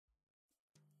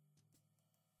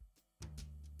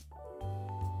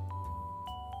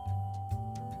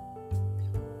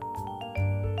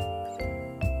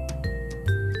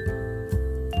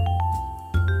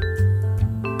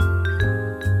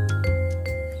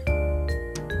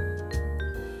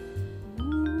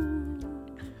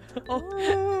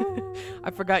no.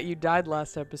 I forgot you died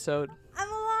last episode. I'm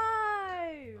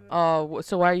alive. Oh,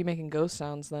 so why are you making ghost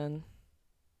sounds then?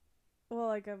 Well,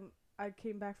 like I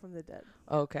came back from the dead.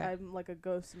 Okay. I'm like a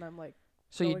ghost, and I'm like.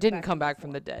 So you going didn't back come to my back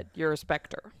from the dead. You're a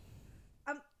specter.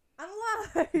 I'm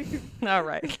alive. All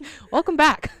right. Welcome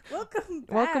back. Welcome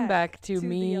back. Welcome back to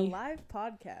me. the Alive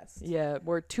podcast. Yeah,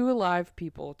 where two alive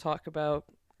people talk about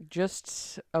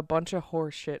just a bunch of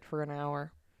horse shit for an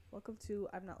hour. Welcome to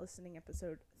I'm Not Listening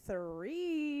episode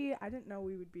 3. I didn't know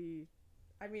we would be.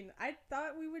 I mean, I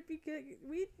thought we would be good.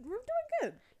 We're doing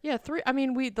good. Yeah, 3. I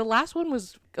mean, the last one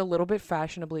was a little bit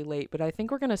fashionably late, but I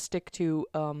think we're gonna stick to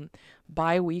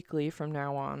bi-weekly from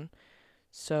now on.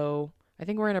 So I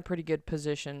think we're in a pretty good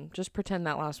position. Just pretend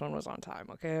that last one was on time,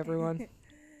 okay, everyone?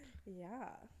 Yeah.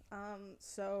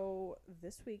 So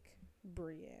this week,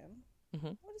 Brienne,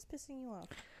 Mm-hmm. what is pissing you off?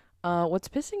 What's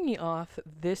pissing me off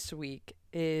this week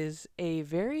is a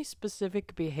very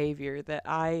specific behavior that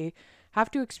I have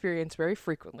to experience very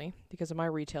frequently because of my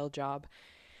retail job.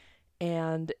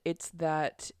 And it's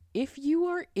that if you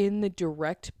are in the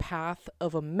direct path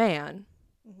of a man,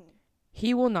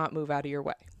 he will not move out of your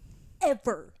way.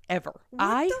 Ever. What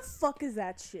the fuck is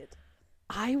that shit?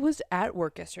 I was at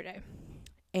work yesterday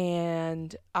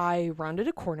and I rounded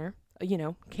a corner. You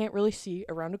know, can't really see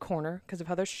around a corner because of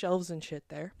how there's shelves and shit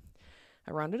there.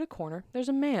 I rounded a corner. There's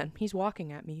a man. He's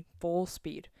walking at me full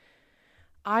speed.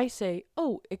 I say,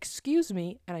 "Oh, excuse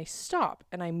me," and I stop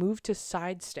and I move to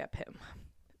sidestep him.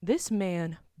 This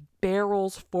man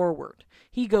barrels forward.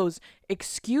 He goes,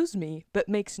 "Excuse me," but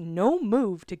makes no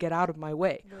move to get out of my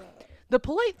way. Bruh. The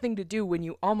polite thing to do when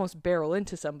you almost barrel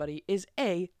into somebody is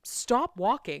A, stop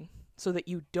walking so that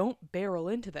you don't barrel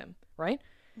into them, right?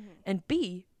 And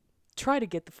B, try to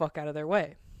get the fuck out of their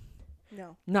way.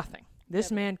 No. Nothing. This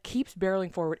Never. man keeps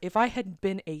barreling forward. If I had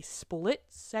been a split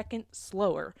second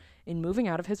slower in moving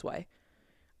out of his way,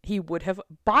 he would have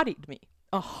bodied me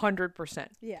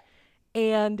 100%. Yeah.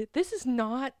 And this is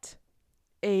not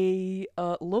a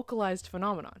localized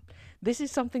phenomenon. This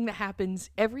is something that happens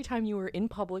every time you are in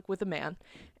public with a man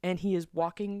and he is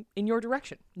walking in your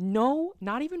direction. No,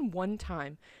 not even one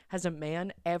time has a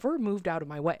man ever moved out of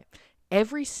my way.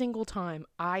 Every single time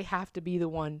I have to be the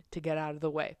one to get out of the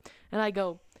way. And I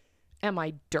go, "Am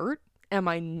I dirt? Am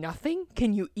I nothing?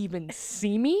 Can you even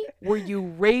see me? Were you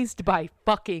raised by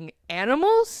fucking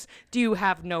animals? Do you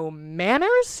have no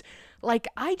manners?" Like,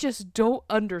 I just don't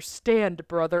understand,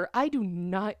 brother. I do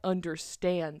not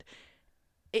understand.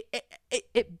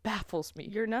 It baffles me.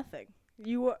 You're nothing.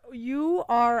 You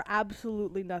are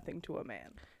absolutely nothing to a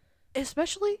man.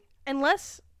 Especially,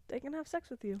 Unless they can have sex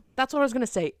with you. that's what I was going to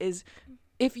say, is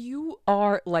if you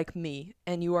are like me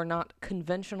and you are not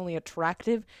conventionally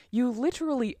attractive, you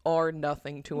literally are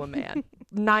nothing to a man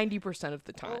 90% of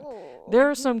the time. There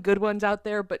are some good ones out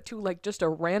there, but to like just a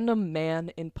random man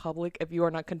in public, if you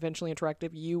are not conventionally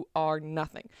attractive, you are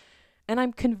nothing. And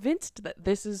I'm convinced that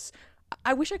this is,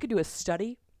 I wish I could do a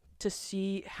study to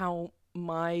see how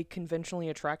my conventionally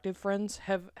attractive friends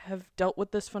have dealt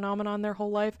with this phenomenon their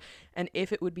whole life, and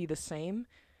if it would be the same.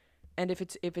 And if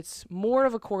it's more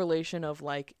of a correlation of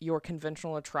like your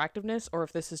conventional attractiveness, or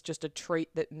if this is just a trait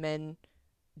that men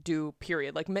do,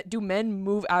 period. Like, do men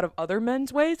move out of other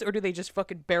men's ways, or do they just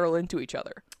fucking barrel into each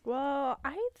other? Well,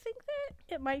 I think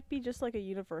that it might be just like a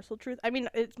universal truth. I mean,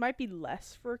 it might be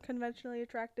less for conventionally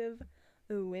attractive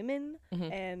women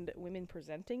and women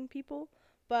presenting people,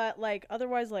 but like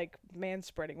otherwise, like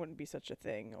manspreading wouldn't be such a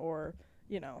thing. Or,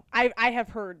 you know, I have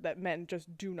heard that men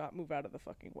just do not move out of the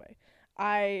fucking way.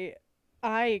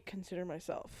 I consider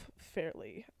myself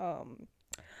fairly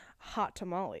hot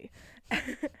tamale.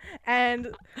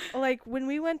 And like when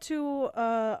we went to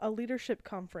a leadership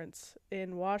conference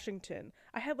in Washington,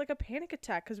 I had like a panic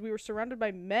attack because we were surrounded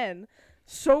by men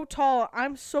so tall.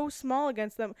 I'm so small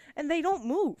against them and they don't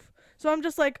move. So I'm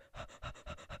just like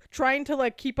trying to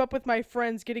like keep up with my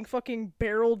friends, getting fucking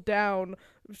barreled down,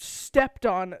 stepped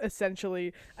on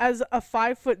essentially as a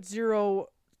 5'0"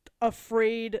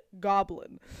 afraid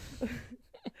goblin.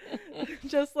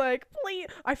 Just like, please.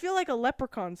 I feel like a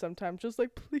leprechaun sometimes. Just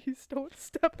like, please don't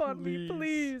step on me,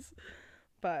 please.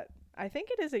 But I think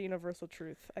it is a universal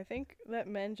truth. I think that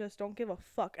men just don't give a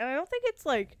fuck. And I don't think it's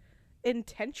like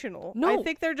intentional. No. I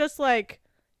think they're just like,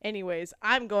 anyways,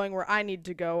 I'm going where I need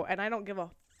to go and I don't give a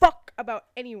fuck about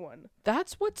anyone.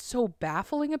 That's what's so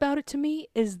baffling about it to me,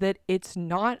 is that it's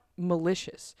not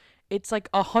malicious. It's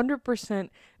like 100%.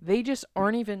 They just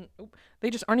aren't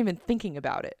even thinking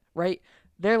about it, right?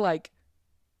 They're like,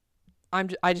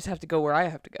 I just have to go where I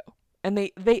have to go. And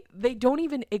they don't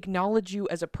even acknowledge you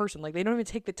as a person. Like, they don't even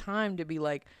take the time to be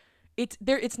like,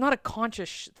 it's not a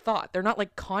conscious thought. They're not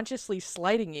like consciously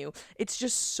slighting you. It's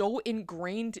just so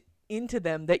ingrained into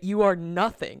them that you are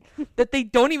nothing that they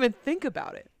don't even think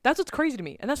about it. That's what's crazy to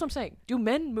me. And that's what I'm saying. Do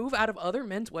men move out of other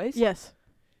men's ways? Yes,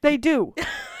 they do.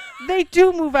 They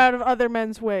do move out of other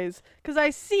men's ways. Because I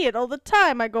see it all the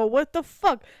time. I go, what the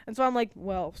fuck? And so I'm like,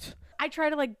 well, I try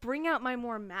to like bring out my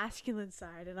more masculine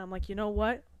side. And I'm like, you know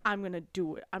what? I'm going to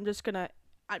do it. I'm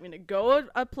going to go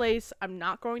a place. I'm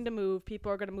not going to move. People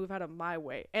are going to move out of my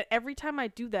way. And every time I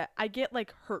do that, I get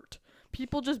like hurt.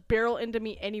 People just barrel into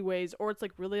me anyways, or it's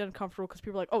like really uncomfortable because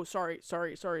people are like, oh, sorry.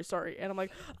 And I'm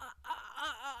like,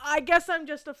 I guess I'm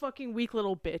just a fucking weak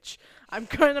little bitch. I'm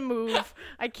gonna move.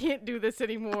 I can't do this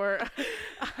anymore.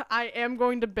 I am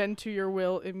going to bend to your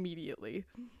will immediately.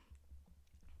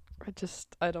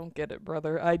 I don't get it,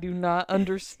 brother. I do not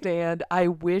understand. I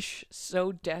wish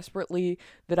so desperately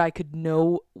that I could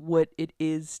know what it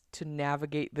is to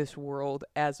navigate this world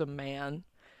as a man,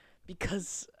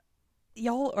 because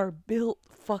y'all are built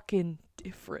fucking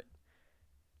different.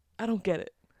 I don't get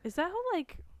it. Is that how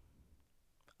like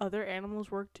other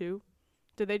animals work too?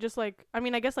 Do they just like, I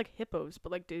mean, I guess like hippos,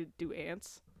 but like do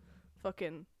ants?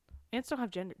 Fucking ants don't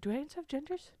have gender. Do ants have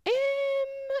genders?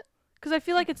 Because I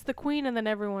feel like it's the queen and then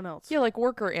everyone else. Yeah, like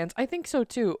worker ants. I think so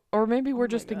too. Or maybe we're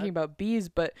just thinking about bees,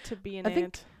 but to be an I ant.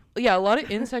 think, yeah, a lot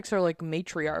of insects are like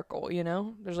matriarchal, you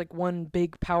know? There's like one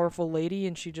big powerful lady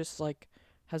and she just like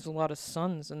has a lot of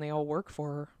sons and they all work for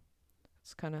her.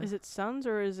 It's kind of... Is it sons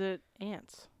or is it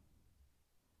ants?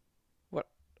 What?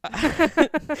 Okay.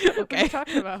 What are you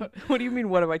talking about? What do you mean,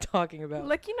 what am I talking about?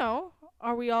 Like, you know,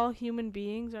 are we all human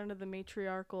beings under the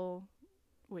matriarchal...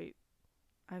 Wait,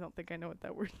 I don't think I know what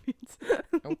that word means.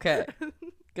 Okay.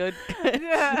 Good.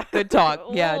 Yeah. Good talk.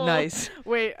 Yeah, nice.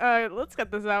 Wait, let's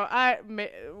cut this out.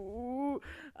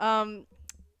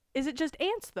 Is it just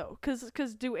ants though?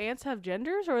 Cause do ants have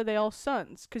genders or are they all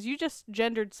sons? Cause you just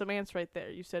gendered some ants right there.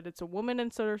 You said it's a woman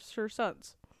and so are her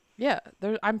sons. Yeah,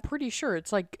 I'm pretty sure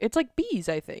it's like bees.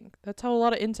 I think that's how a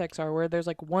lot of insects are, where there's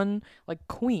like one like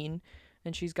queen,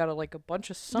 and she's got a bunch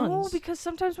of sons. No, because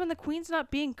sometimes when the queen's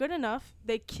not being good enough,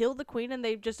 they kill the queen and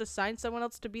they just assign someone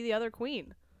else to be the other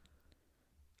queen.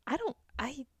 I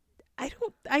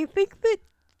think that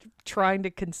trying to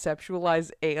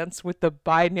conceptualize ants with the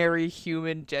binary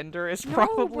human gender is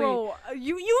probably... No, bro.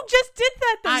 You just did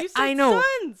that though. You said I know.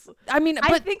 sons. I mean, I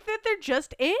but think that they're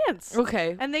just ants.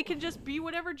 okay, And they can just be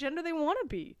whatever gender they want to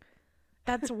be.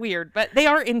 that's weird, but they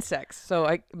are insects,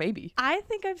 so maybe. I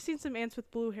think I've seen some ants with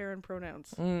blue hair and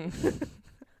pronouns.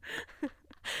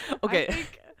 Okay. I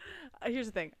think, here's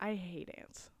the thing. I hate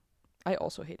ants. I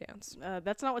also hate ants.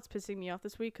 That's not what's pissing me off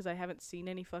this week because I haven't seen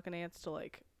any fucking ants to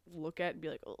like look at and be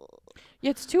like, oh.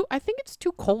 Yeah, I think it's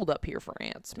too cold up here for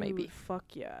ants, maybe. Dude,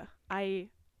 fuck yeah. I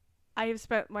have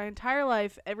spent my entire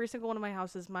life, every single one of my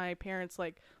houses, my parents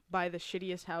like buy the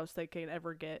shittiest house they can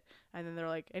ever get, and then they're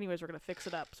like, anyways, we're gonna fix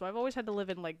it up. So I've always had to live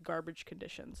in like garbage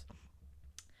conditions.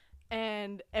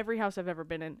 And every house I've ever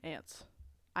been in, ants.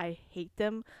 I hate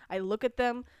them. I look at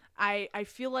them. I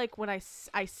feel like when I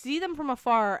see them from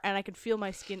afar and I can feel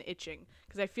my skin itching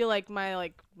because I feel like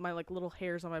my little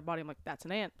hairs on my body. I'm like, that's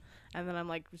an ant. And then I'm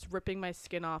like just ripping my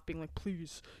skin off, being like,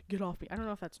 please get off me. I don't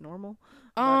know if that's normal.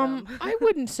 I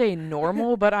wouldn't say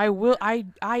normal, but I will.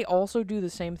 I also do the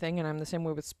same thing, and I'm the same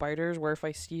way with spiders, where if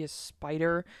I see a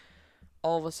spider,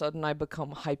 all of a sudden I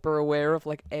become hyper aware of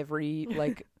like every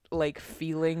like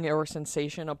feeling or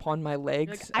sensation upon my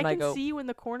legs, like, and I I can go, see you in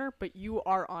the corner, but you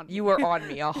are on me. you are on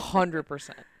me 100%.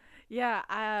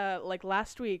 Yeah, like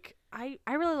last week, I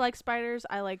really like spiders.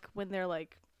 I like when they're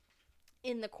like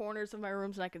in the corners of my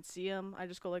rooms and I can see them. I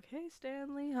just go like, hey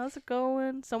Stanley, how's it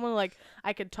going? Someone like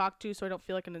I could talk to so I don't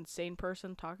feel like an insane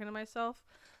person talking to myself.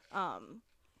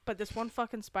 But this one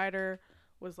fucking spider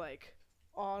was like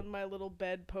on my little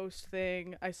bedpost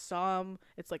thing. I saw him.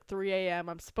 It's like 3 a.m.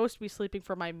 I'm supposed to be sleeping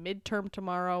for my midterm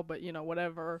tomorrow, but you know,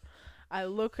 whatever. I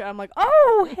look, I'm like,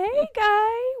 oh, hey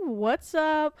guy, what's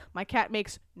up? My cat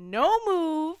makes no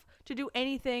move to do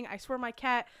anything. I swear my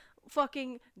cat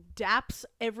fucking daps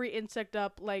every insect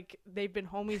up like they've been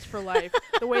homies for life.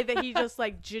 The way that he just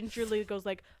like gingerly goes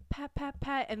like pat, pat,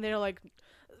 pat, and they're like,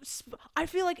 I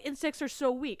feel like insects are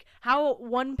so weak. How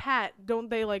one pat don't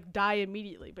they like die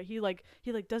immediately? But he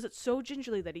does it so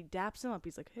gingerly that he daps him up.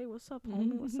 He's like, hey, what's up,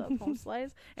 homie? What's up, home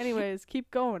slice? Anyways,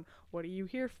 keep going. What are you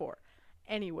here for?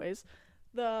 Anyways,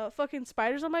 the fucking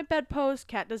spider's on my bedpost.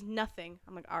 Cat does nothing.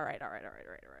 I'm like, all right.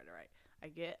 I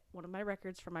get one of my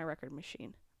records from my record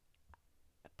machine.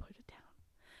 I put it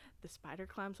down. The spider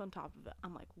climbs on top of it.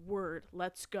 I'm like, word,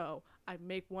 let's go. I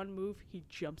make one move. He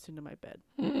jumps into my bed.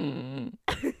 He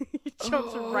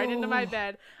jumps right into my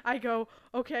bed. I go,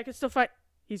 okay, I can still fight.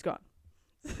 He's gone.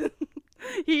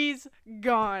 He's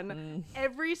gone.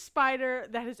 Every spider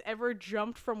that has ever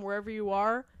jumped from wherever you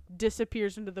are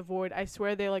disappears into the void. I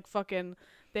swear they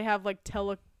have like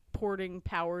teleporting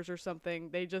powers or something.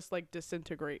 They just like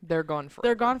disintegrate. They're gone forever.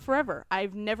 They're gone forever.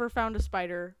 I've never found a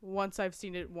spider once I've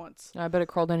seen it once. I bet it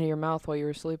crawled into your mouth while you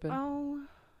were sleeping. Oh,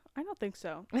 I don't think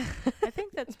so. I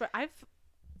think that's, but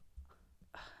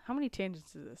how many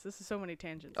tangents is this? This is so many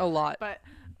tangents. A lot. But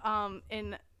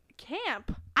in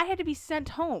camp, I had to be sent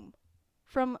home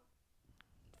from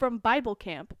Bible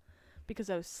camp because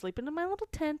I was sleeping in my little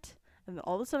tent, and then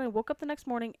all of a sudden I woke up the next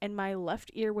morning and my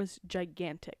left ear was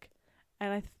gigantic,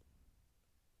 and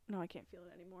no, I can't feel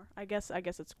it anymore. I guess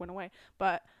it's went away,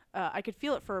 but I could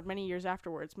feel it for many years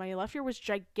afterwards. My left ear was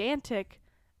gigantic,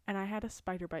 and I had a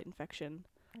spider bite infection.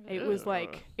 It was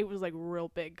like real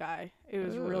big, guy. It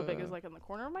was real big. It was like in the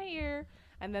corner of my ear.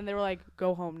 And then they were like,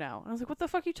 go home now. And I was like, what the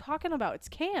fuck are you talking about? It's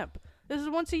camp. This is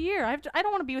once a year. I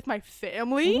don't want to be with my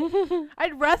family.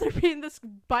 I'd rather be in this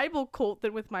Bible cult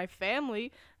than with my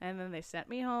family. And then they sent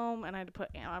me home, and I had to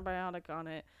put antibiotic on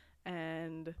it.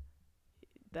 And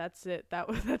that's it.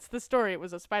 That's the story. It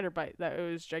was a spider bite.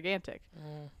 It was gigantic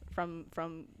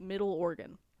from Middle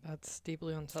Oregon. That's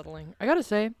deeply unsettling. I gotta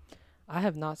say, I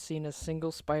have not seen a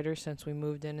single spider since we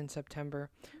moved in September.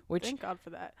 Which, thank God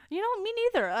for that. You know, me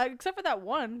neither. Except for that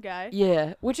one guy.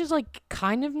 Yeah, which is like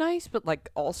kind of nice, but like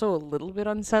also a little bit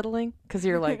unsettling, because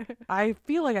you're like, I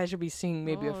feel like I should be seeing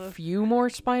maybe a few more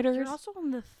spiders. You're also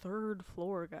on the 3rd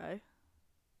floor, guy.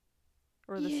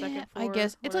 Or the 2nd floor. I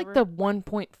guess it's whatever. like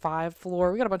the 1.5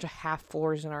 floor. We got a bunch of half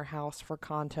floors in our house for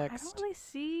context. I don't really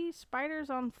see spiders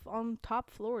on top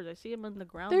floors. I see them in the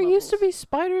ground. There used to be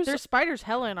spiders. There's spiders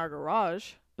hella in our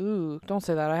garage. Ooh, don't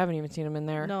say that. I haven't even seen them in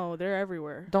there. No, they're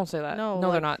everywhere. Don't say that. No, No,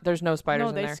 like, they're not. There's no spiders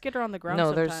in there. No, they skitter on the ground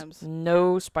no, sometimes. There's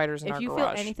no spiders in our garage. If you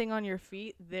garage. feel anything on your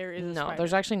feet, there is a spider. No,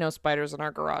 there's actually no spiders in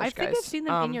our garage, I guys. think I've seen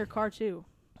them in your car, too.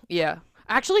 Yeah.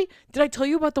 Actually, did I tell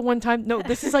you about the one time? No,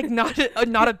 this is like not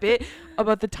a bit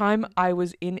about the time I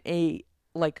was in a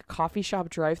like coffee shop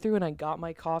drive-through and I got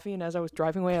my coffee, and as I was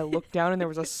driving away I looked down and there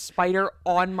was a spider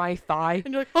on my thigh.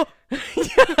 And you're like, oh.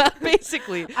 Yeah,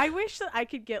 basically. I wish that I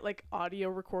could get like audio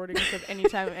recordings of any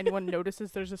time anyone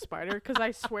notices there's a spider, because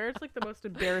I swear it's like the most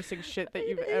embarrassing shit that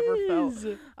you've ever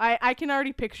felt. I can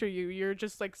already picture you. You're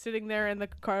just like sitting there in the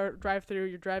car drive-through,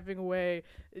 you're driving away,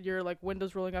 your like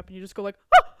windows rolling up, and you just go like,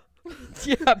 oh!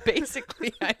 Yeah,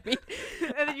 basically. I mean,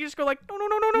 and then you just go like, no.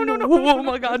 Oh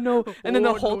my God, no. And then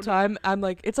the whole time I'm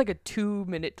like, it's like a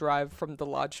 2-minute drive from the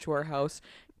lodge to our house,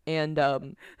 and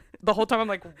the whole time I'm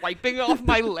like wiping off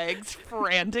my legs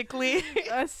frantically.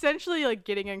 Essentially like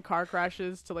getting in car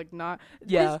crashes to like not.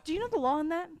 Yeah. Do you know the law on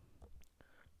that?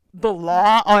 The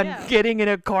law on getting in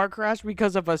a car crash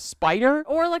because of a spider?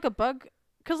 Or like a bug?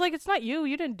 Because like it's not you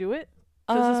didn't do it.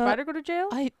 Does the spider go to jail?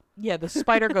 Yeah, the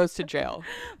spider goes to jail.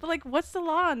 But like, what's the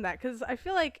law on that? Because I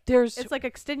feel like it's like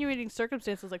extenuating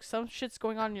circumstances. Like some shit's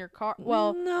going on in your car.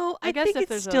 Well, no, I guess think if it's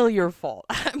there's still your fault.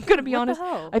 I'm gonna be honest. What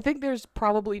the hell? I think there's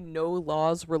probably no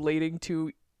laws relating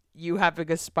to you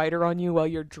having a spider on you while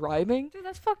you're driving. Dude,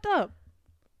 that's fucked up.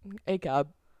 Hey, Gab.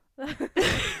 I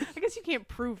guess you can't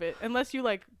prove it unless you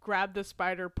like grab the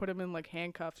spider, put him in like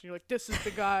handcuffs, and you're like, "This is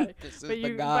the guy." This is but the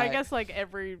guy. But I guess like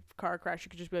every car crash, you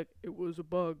could just be like, "It was a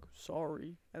bug,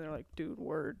 sorry," and they're like, "Dude,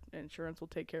 word, insurance will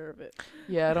take care of it."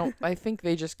 Yeah, I think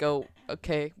they just go,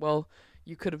 "Okay, well,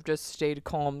 you could have just stayed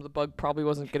calm. The bug probably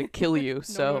wasn't gonna kill you."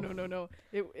 So No.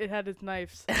 It had its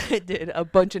knives. It did. A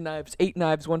bunch of knives, 8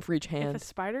 knives, one for each hand. If a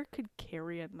spider could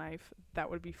carry a knife, that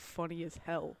would be funny as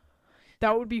hell.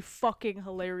 That would be fucking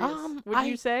hilarious. Wouldn't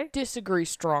you say? Disagree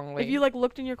strongly. If you like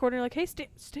looked in your corner, you're like, "Hey,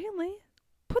 Stanley,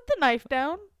 put the knife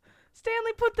down.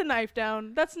 Stanley, put the knife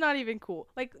down." That's not even cool.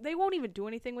 Like they won't even do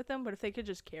anything with them, but if they could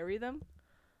just carry them,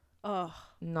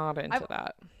 not into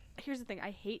that. Here's the thing: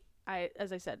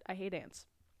 as I said, I hate ants.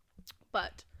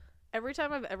 But every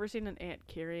time I've ever seen an ant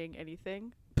carrying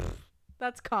anything,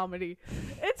 that's comedy.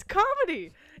 It's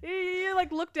comedy. You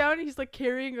like look down and he's like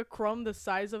carrying a crumb the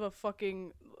size of a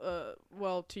fucking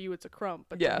well, to you it's a crumb,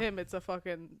 but to him it's a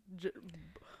fucking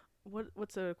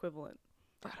what's the equivalent?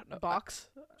 I don't know.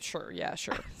 Box? Sure, yeah,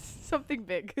 sure. Something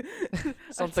big.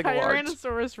 Something a large.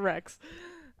 Tyrannosaurus Rex.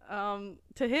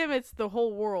 To him it's the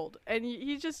whole world, and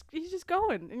he's just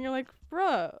going, and you're like,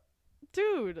 bruh,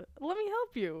 dude, let me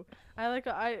help you.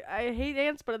 I hate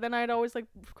ants, but then I'd always like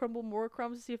crumble more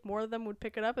crumbs to see if more of them would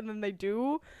pick it up, and then they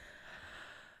do.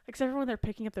 Except for when they're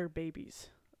picking up their babies.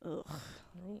 Ugh.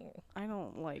 I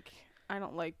don't like I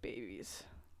don't like babies.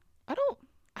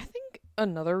 I think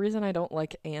another reason I don't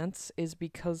like ants is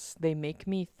because they make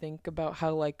me think about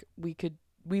how, like, we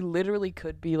literally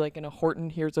could be, like, in a Horton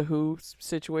Hears a Who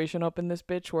situation up in this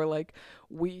bitch where, like,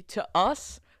 to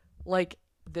us, like,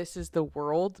 this is the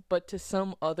world, but to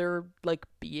some other, like,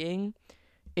 being,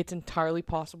 it's entirely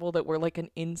possible that we're, like, an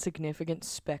insignificant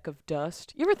speck of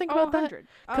dust. You ever think about that?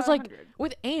 'Cause, like, 100.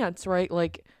 with ants, right,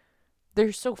 like,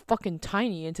 they're so fucking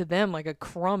tiny, and to them, like, a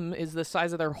crumb is the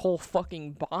size of their whole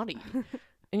fucking body.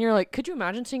 And you're like, could you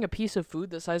imagine seeing a piece of food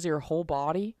the size of your whole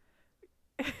body?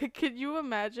 Could you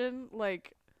imagine,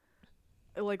 like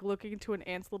looking into an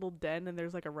ant's little den and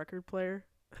there's, like, a record player?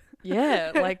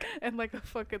 Yeah, like, and, like, a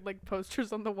fucking, like,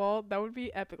 posters on the wall? That would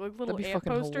be epic. Like, little that'd be ant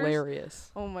fucking posters.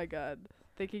 hilarious. Oh, my God.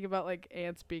 Thinking about, like,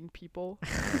 ants being people.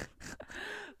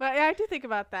 But, yeah, I do think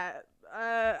about that.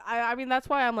 I mean, that's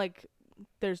why I'm, like,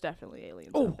 there's definitely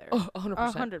aliens out there.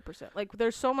 100%. 100%. Like,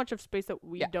 there's so much of space that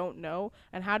we Yeah. don't know.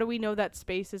 And how do we know that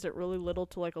space isn't really little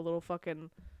to, like, a little fucking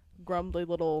grumbly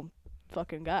little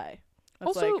fucking guy?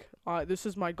 That's Also- like, this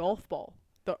is my golf ball.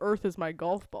 The earth is my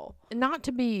golf ball. Not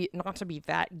to be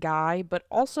that guy, but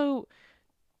also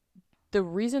the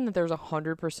reason that there's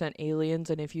 100%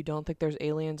 aliens, and if you don't think there's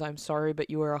aliens, I'm sorry,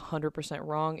 but you are 100%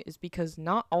 wrong, is because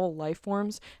not all life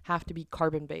forms have to be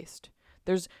carbon-based.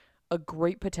 There's a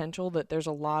great potential that there's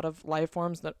a lot of life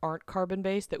forms that aren't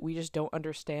carbon-based that we just don't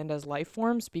understand as life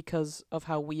forms because of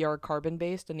how we are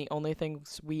carbon-based, and the only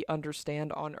things we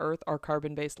understand on Earth are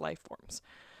carbon-based life forms.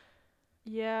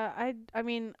 Yeah, I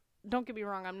mean, don't get me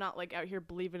wrong. I'm not, like, out here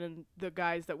believing in the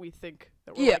guys that we think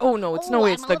that we're Yeah, like, oh no, it's no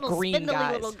way it's I'm the a little green spindly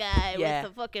guys. little guy Yeah.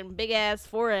 with a fucking big ass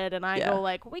forehead, and I Yeah. go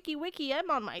like, wiki, I'm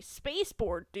on my space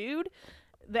board, dude.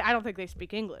 I don't think they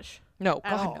speak English. No,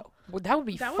 At God, all. no. Well, that would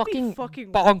be That would fucking be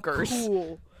fucking bonkers.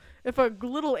 cool. If a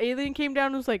little alien came down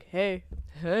and was like, hey,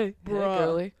 Hey, Bruh.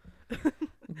 girly.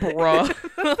 Bruh.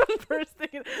 the first thing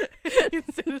it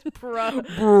said is bruh.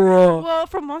 Bruh. Well,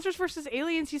 from Monsters vs.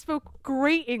 Aliens, he spoke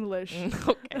great English.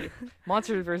 Okay.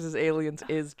 Monsters vs. Aliens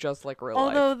is just like real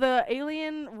Although life. the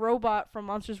alien robot from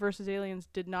Monsters vs. Aliens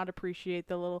did not appreciate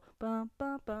the little bum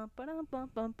bum bum ba-dum, bum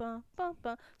bum bum bum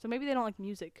bum. So maybe they don't like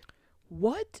music.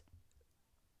 What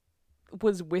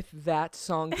was with that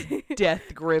song's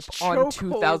death grip on Chokehold.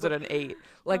 2008?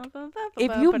 Like, Bum, bum, bum, if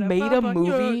bum, you ba-dum, made a bum, bum.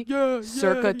 movie Yeah,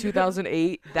 circa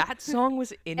 2008, that song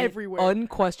was in Everywhere. it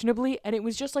unquestionably, and it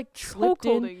was just like slipped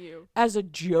in Chokeholding you. as a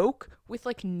joke with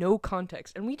like no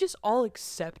context, and we just all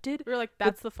accepted. We were like,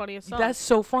 that's the funniest song. That's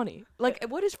so funny. Like,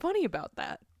 what is funny about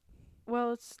that?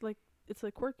 Well, it's like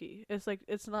quirky.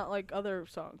 It's not like other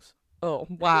songs. Oh,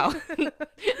 wow.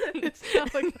 It's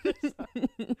not like other songs.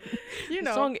 You The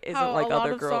know, song isn't how like a lot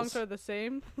other of girls. songs are the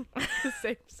same, the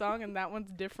same song, and that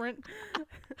one's different.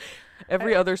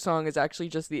 Every other song is actually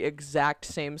just the exact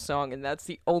same song, and that's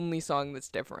the only song that's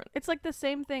different. It's like the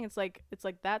same thing. It's like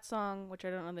that song, which I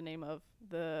don't know the name of.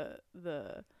 The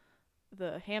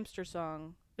hamster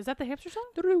song. Is that the hamster song?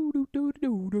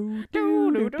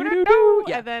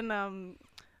 Yeah. And then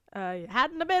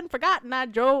hadn't have been forgotten, I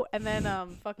Joe. And then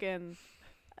fucking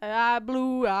I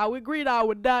blew, I would green, I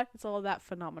would die. It's all that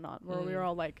phenomenon where we were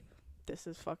all like, this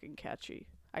is fucking catchy.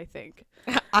 I think.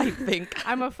 I think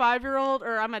I'm a 5-year-old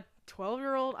or I'm a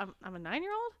 12-year-old. I'm a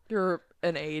 9-year-old. you're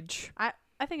an age. I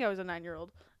think I was a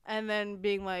 9-year-old. And then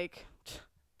being like,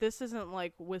 this isn't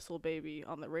like Whistle Baby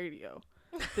on the radio.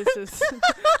 This is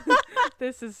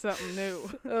this is something new.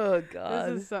 Oh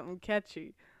God. This is something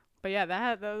catchy. But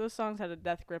yeah, those songs had a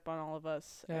death grip on all of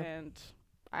us, Yeah. and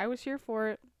I was here for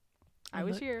it. I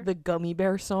was here. The Gummy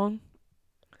Bear song.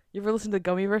 You ever listen to the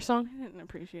Gummy Bear song? I didn't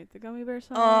appreciate the Gummy Bear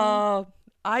song.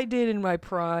 I did in my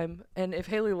prime, and if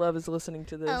Haley Love is listening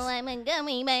to this, Oh, I'm a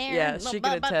gummy bear. yeah, she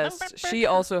can attest. She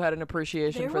also had an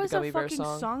appreciation There for the was Gummy a Bear fucking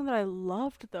song. song that I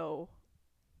loved though.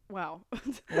 Wow.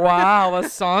 Wow, a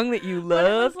song that you But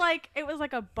loved. it was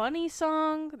like a bunny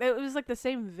song. It was like the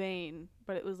same vein,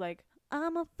 but it was like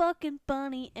I'm a fucking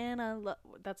bunny and I love.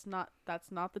 That's not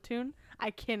the tune.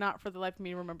 I cannot for the life of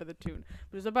me remember the tune.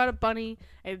 But it was about a bunny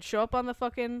and it'd show up on the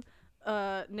fucking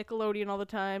Nickelodeon all the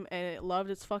time, and it loved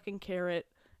its fucking carrot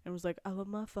and was like, I love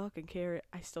my fucking carrot.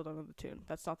 I still don't know the tune.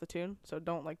 That's not the tune, so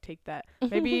don't like take that.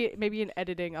 Maybe in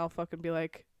editing I'll fucking be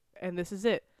like, and this is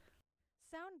it.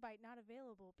 Soundbite not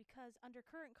available because under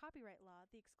current copyright law,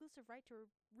 the exclusive right to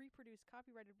reproduce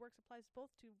copyrighted works applies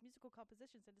both to musical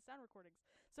compositions and to sound recordings.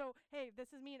 So, hey,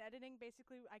 this is me in editing.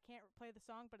 Basically, I can't play the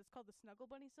song, but it's called the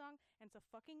Snuggle Bunny song, and it's a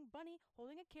fucking bunny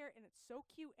holding a carrot, and it's so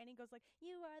cute, and he goes like,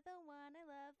 you are the one I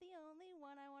love, the only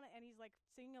one I want to, and he's like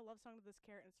singing a love song to this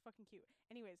carrot, and it's fucking cute.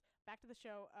 Anyways, back to the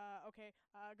show. Okay,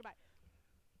 goodbye.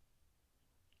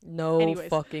 No Anyways.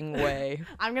 fucking way.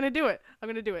 I'm gonna do it.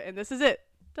 And this is it.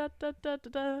 Da, da, da, da,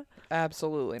 da.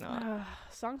 Absolutely not.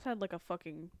 Songs had like a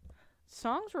fucking...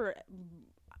 Songs were...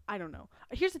 I don't know.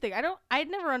 Here's the thing. I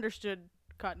never understood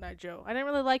Cotton Eye Joe. I didn't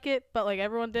really like it, but like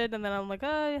everyone did, and then I'm like,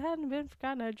 oh, it hadn't been for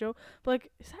Cotton Eye Joe. But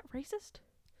like, is that racist?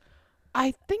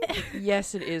 I think,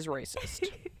 yes, it is racist.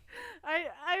 I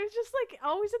was just like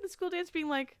always at the school dance being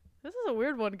like, this is a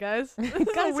weird one, guys. This is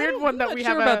Guys, a weird one that we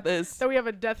have about this. that we have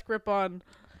a death grip on.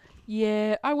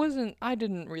 Yeah, I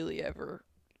didn't really ever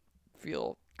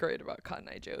feel great about Cotton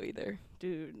Eye Joe either.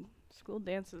 Dude, school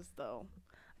dances though.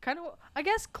 I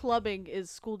guess clubbing is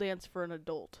school dance for an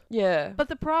adult. Yeah. But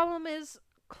the problem is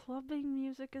clubbing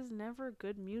music is never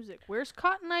good music. Where's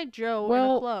Cotton Eye Joe in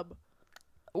Well, a club?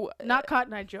 Not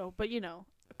Cotton Eye Joe, but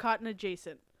cotton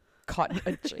adjacent. Cotton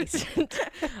adjacent.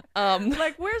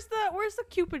 Like where's the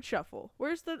Cupid Shuffle?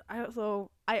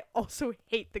 I also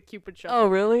hate the Cupid Shuffle. Oh,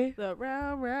 really? The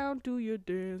round round do your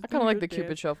dance. I kind of like the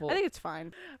Cupid Shuffle. I think it's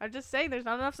fine. I'm just saying there's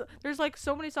not enough. There's like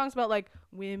so many songs about like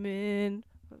women.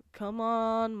 Come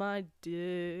on, my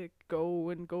dick. Go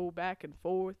and go back and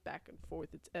forth.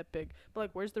 It's epic. But like,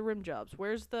 where's the rim jobs?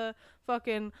 Where's the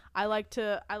fucking? I like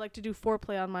to do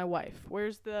foreplay on my wife.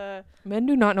 Where's the? Men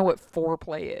do not know what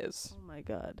foreplay is. Oh my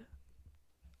god.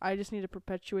 I just need to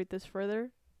perpetuate this further.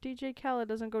 DJ Khaled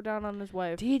doesn't go down on his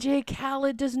wife. DJ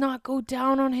Khaled does not go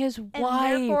down on his wife.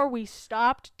 And therefore, we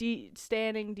stopped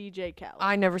standing DJ Khaled.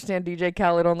 I never stand DJ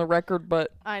Khaled on the record, but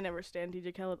I never stand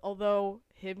DJ Khaled. Although,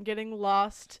 him getting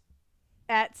lost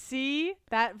at sea,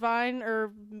 that Vine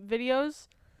or videos,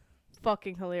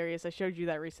 fucking hilarious. I showed you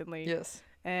that recently. yes.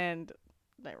 And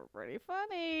they were pretty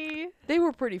funny. They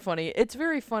were pretty funny. It's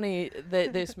very funny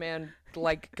that this man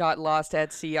like got lost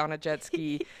at sea on a jet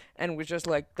ski and was just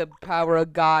like, the power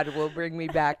of God will bring me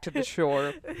back to the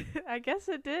shore. I guess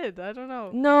it did. I don't know.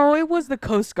 No, it was the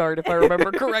Coast Guard, if I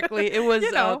remember correctly. It was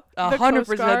You know, the 100%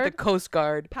 Coast Guard. the Coast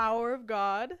Guard. Power of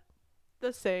God,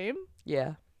 the same.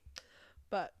 Yeah.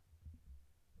 But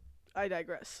I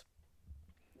digress.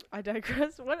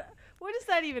 What does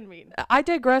that even mean? I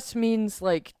digress means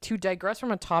like to digress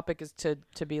from a topic is to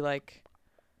be like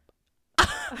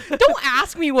don't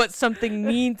ask me what something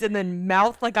means and then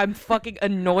mouth like I'm fucking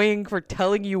annoying for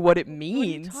telling you what it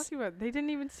means. What are you talking about? They didn't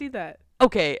even see that.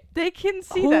 Okay, They can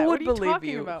see who that. would What are you believe talking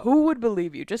you? about? Who would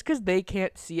believe you? Just because they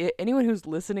can't see it, anyone who's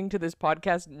listening to this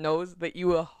podcast knows that you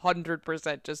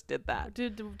 100% just did that.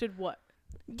 Did what?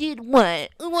 Did what?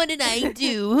 What did I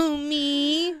do? Who,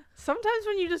 me? Sometimes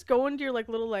when you just go into your like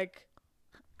little like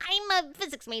I'm a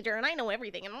physics major and I know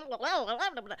everything. And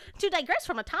to digress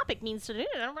from a topic means to.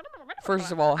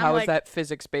 First of all, how is like- that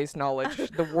physics-based knowledge?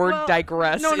 The word Well,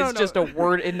 digress no, is just a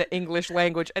word in the English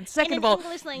language. And second of all,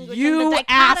 English language, you and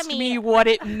the asked dichotomy- me what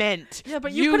it meant. yeah,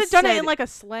 but you could have done it said- in like a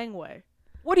slang way.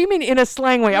 What do you mean in a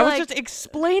slang way? I was Like- just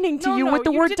explaining to No, you no, what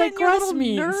the you word did it in your digress little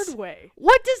means. Nerd way.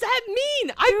 What does that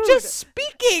mean? I'm Dude, just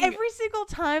speaking. Every single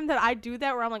time that I do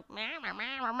that, where I'm like,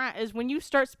 is when you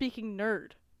start speaking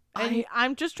nerd. And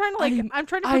I'm just trying to I'm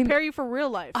trying to prepare you for real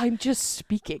life. I'm just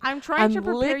speaking. I'm trying to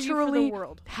prepare you for the literally-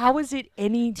 world. How is it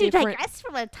any To different? digress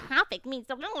from a topic means.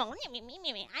 I'm a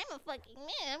fucking man.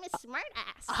 I'm a smart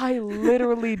ass. I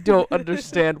literally don't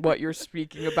understand what you're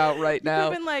speaking about right You could now.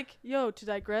 have been like, yo, to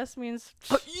digress means.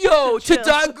 Yo, to chill.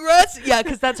 digress? Yeah,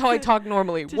 because that's how I talk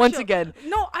normally. To Once chill. again,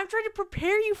 No, I'm trying to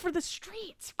prepare you for the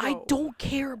streets. I bro. don't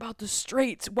care about the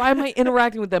straights. Why am I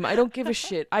interacting with them? I don't give a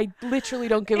shit. I literally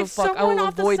don't give If a fuck. I someone will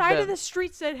off the avoid side them. of the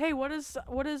street said, "Hey, what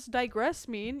does digress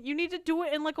mean?" You need to do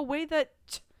it in like a way that,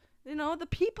 the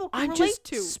people can I'm relate just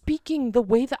to. speaking the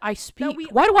way that I speak. we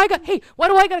Why do I got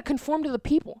to conform to the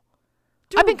people?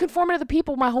 I've been Dude. conforming to the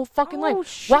people my whole fucking Oh, life.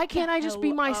 shut Why can't the I just be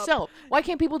hell up. myself? Why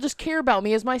can't people just care about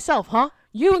me as myself, huh?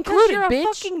 You Because included, you're a bitch.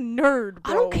 fucking nerd,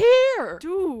 bro. I don't care.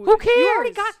 Dude. Who You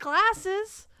already cares? got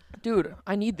glasses. Dude,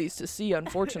 I need these to see,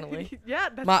 unfortunately. Yeah,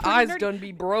 that's My pretty eyes nerdy. done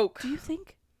be broke. Do you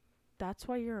think that's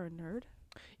why you're a nerd?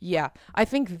 Yeah, I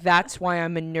think that's why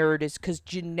I'm a nerd is because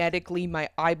genetically my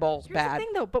eyeball's Here's bad. the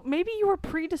thing, though. But maybe you were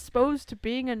predisposed to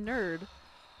being a nerd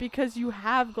because you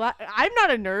have I'm not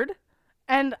a nerd,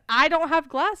 and I don't have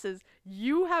glasses.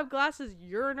 You have glasses.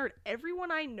 You're a nerd.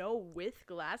 Everyone I know with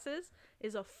glasses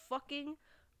is a fucking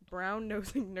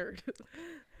brown-nosing nerd.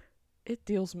 It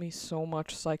deals me so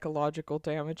much psychological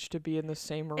damage to be in the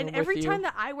same room And with every you. time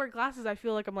that I wear glasses, I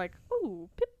feel like I'm like, ooh,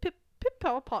 pip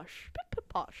posh, pip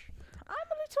posh. I'm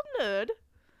a little nerd.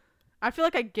 I feel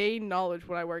like I gain knowledge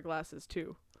when I wear glasses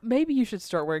too. Maybe you should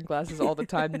start wearing glasses all the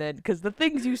time then, because the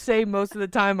things you say most of the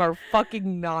time are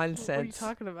fucking nonsense. What are you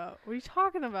talking about? What are you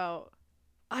talking about?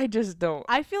 I just don't.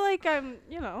 I feel like I'm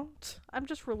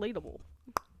just relatable.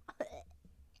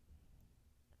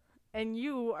 and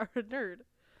you are a nerd.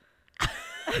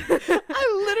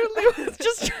 I literally was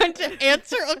just trying to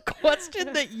answer a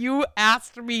question that you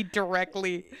asked me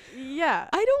directly. Yeah.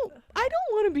 I don't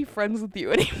want to be friends with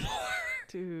you anymore.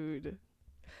 Dude.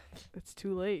 It's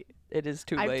too late. It is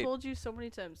too I've late. told you so many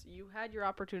times. You had your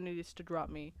opportunities to drop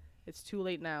me. It's too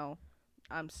late now.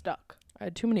 I'm stuck. I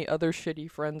had too many other shitty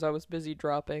friends I was busy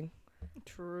dropping.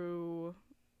 True.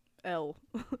 L.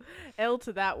 L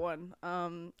to that one.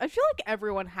 I feel like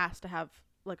everyone has to have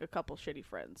like a couple shitty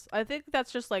friends. I think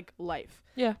that's just like life.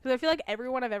 Yeah. Because I feel like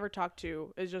everyone I've ever talked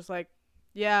to is just like,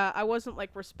 yeah, I wasn't like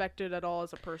respected at all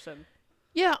as a person.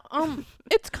 Yeah,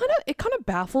 it kind of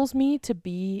baffles me to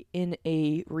be in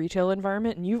a retail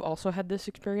environment, and you've also had this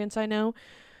experience, I know,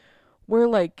 where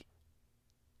like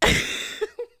why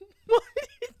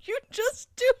did you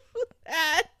just do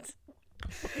that?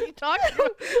 What are you talking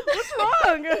about? What's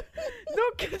wrong? No,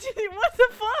 continue. What the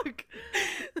fuck?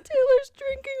 Taylor's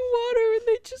drinking water and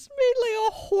they just made like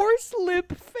a horse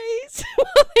lip face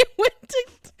while they went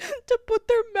to put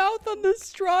their mouth on the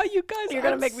straw. You guys, You're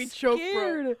gonna I'm make me choke, bro.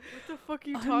 scared. What the fuck are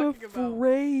you I'm talking about?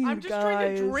 afraid, I'm just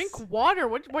trying to guys. drink water.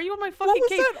 Why are you on my fucking What was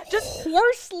case? that Just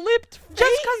horse-lipped face?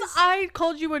 Just because I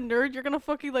called you a nerd, you're gonna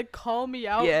fucking like call me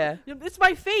out? Yeah. It's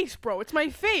my face, bro. It's my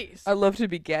face. I love to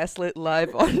be gaslit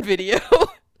live on video.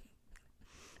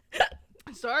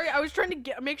 Sorry, I was trying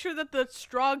to make sure that the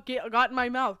straw got in my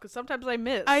mouth because sometimes I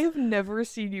miss. I have never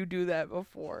seen you do that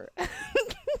before.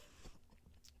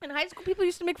 In high school, people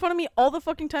used to make fun of me all the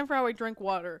fucking time for how I drank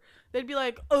water. They'd be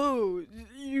like, "Oh,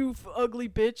 you ugly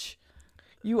bitch."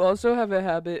 You also have a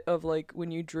habit of like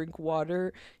when you drink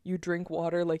water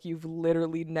like you've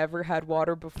literally never had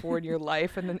water before in your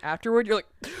life, and then afterward you're like,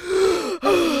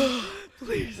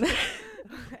 Please.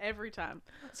 Every time.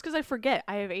 It's because I forget.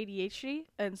 I have ADHD,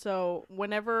 and so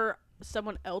whenever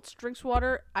someone else drinks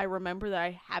water, I remember that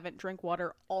I haven't drank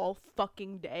water all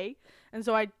fucking day, and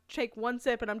so I take one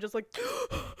sip, and I'm just like,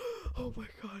 oh my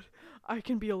god, I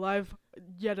can be alive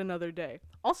yet another day.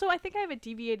 Also, I think I have a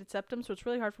deviated septum, so it's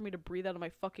really hard for me to breathe out of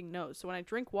my fucking nose. So when I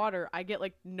drink water, I get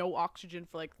like no oxygen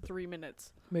for like 3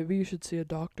 minutes. maybe you should see a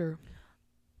doctor.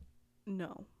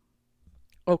 No.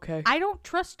 Okay. I don't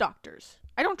trust doctors.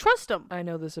 I don't trust them. I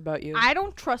know this about you. I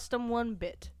don't trust them one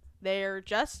bit. They're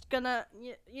just gonna,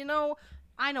 you know,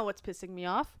 I know what's pissing me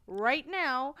off right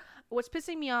now. What's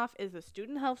pissing me off is the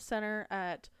student health center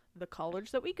at the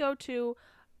college that we go to.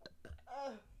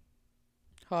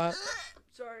 Hot.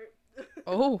 Sorry.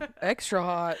 Oh, extra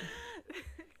hot.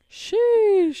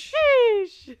 Sheesh.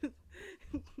 Sheesh.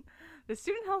 The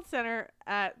student health center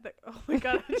at the, oh my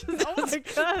god, oh my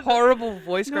god. Horrible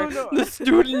voice No, crack. no. The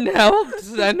student health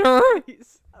center.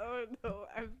 Please. Oh no,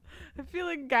 I'm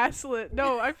feeling gaslit.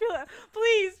 No, I feel.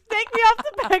 Please take me off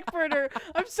the back burner.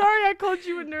 I'm sorry I called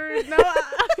you a nerd. Now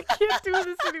I can't do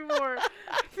this anymore.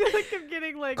 I feel like I'm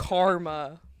getting like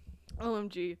Karma.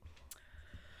 OMG.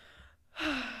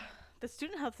 The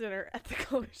student health center at the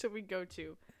college that we go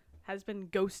to has been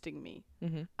ghosting me.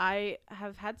 Mm-hmm. I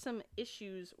have had some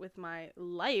issues with my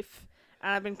life,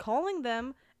 and I've been calling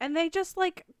them, and they just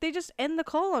end the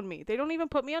call on me. They don't even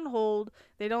put me on hold.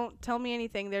 They don't tell me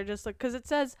anything. They're just like, because it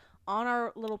says on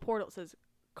our little portal, it says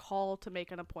call to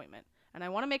make an appointment. And I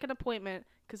want to make an appointment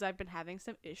because I've been having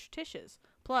some ish-tishes.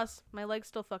 Plus, my leg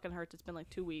still fucking hurts. It's been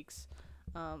like 2 weeks.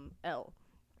 L.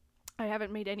 I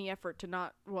haven't made any effort to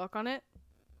not walk on it,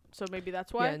 so maybe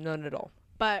that's why. Yeah, none at all.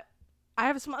 But I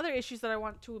have some other issues that I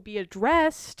want to be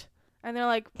addressed, and they're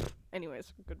like,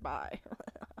 anyways, goodbye.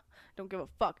 Don't give a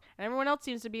fuck. And everyone else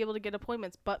seems to be able to get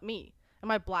appointments but me.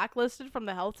 Am I blacklisted from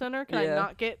the health center? Can I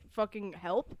not get fucking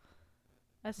help?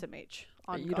 SMH.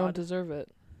 On You God. don't deserve it.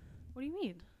 What do you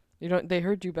mean? You don't. They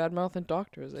heard you badmouthing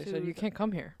doctors. They said you Dude. can't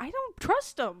come here. I don't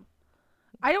trust them.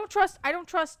 I don't trust,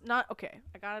 not, okay,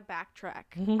 I gotta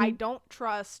backtrack. I don't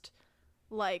trust,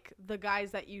 like, the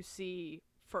guys that you see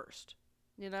first,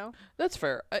 you know? That's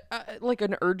fair. I like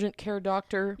an urgent care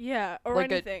doctor. Yeah, or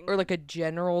like anything. or like a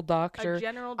general doctor. A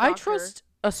general doctor. I trust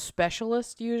a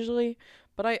specialist usually,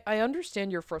 but I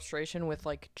understand your frustration with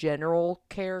like general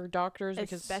care doctors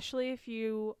because Especially if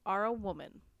you are a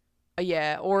woman.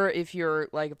 yeah, or if you're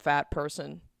like a fat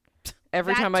person.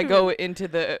 Every That time I too. go into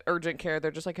the urgent care,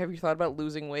 they're just like, "Have you thought about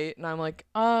losing weight?" And I'm like,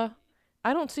 I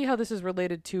don't see how this is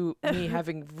related to me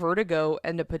having vertigo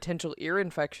and a potential ear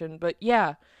infection, but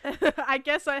yeah. I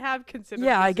guess I have considered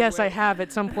Yeah, I losing guess I weight. have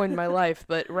at some point in my life,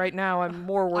 but right now I'm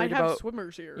more I worried have about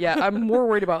swimmers here. yeah, I'm more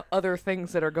worried about other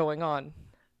things that are going on.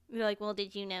 They're like, well,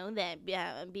 did you know that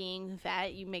being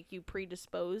fat, make you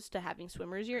predisposed to having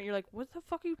swimmer's ear? And you're like, what the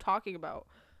fuck are you talking about?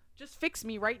 Just fix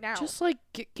me right now. Just like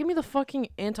give me the fucking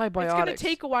antibiotics. It's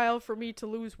gonna take a while for me to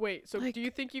lose weight. So Like- do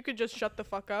you think you could just shut the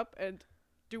fuck up and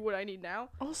do what I need now?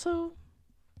 Also,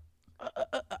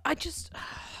 I just.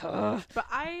 But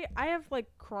I have like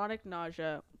chronic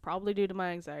nausea, probably due to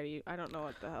my anxiety. I don't know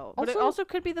what the hell. But it Also- also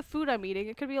could be the food I'm eating.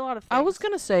 It could be a lot of things. I was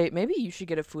gonna say maybe you should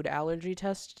get a food allergy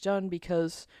test done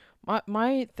because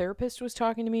my therapist was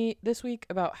talking to me this week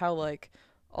about how like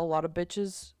a lot of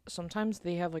bitches sometimes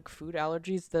they have like food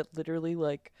allergies that literally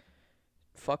like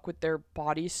fuck with their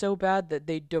body so bad that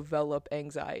they develop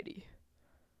anxiety.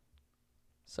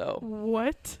 So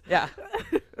What? yeah,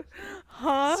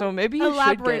 Huh? so maybe you should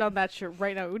Elaborate get. on that shit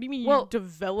right now. What do you mean Well- you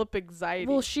develop anxiety?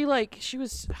 Well, she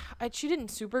didn't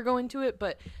super go into it,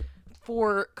 but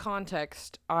for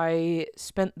context, I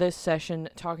spent this session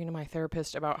talking to my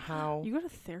therapist about how. you go to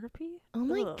therapy? Oh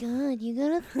my Ugh. god, you go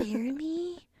to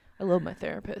therapy? I love my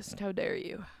therapist. How dare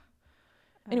you?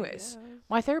 I Anyways, guess.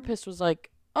 My therapist was like,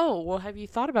 "Oh, well, have you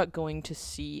thought about going to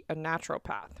see a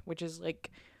naturopath, which is like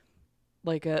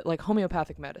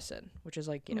homeopathic medicine, which is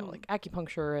like, like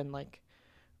acupuncture and like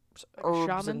Like a herbs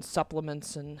shaman? and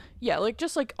supplements and yeah, like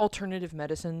just like alternative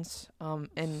medicines.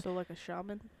 And So like a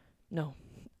shaman? no.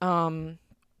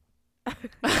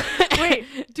 Wait,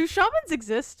 do shamans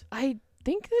exist? I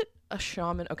think that a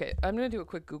shaman. Okay, I'm gonna do a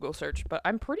quick Google search, but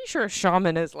I'm pretty sure a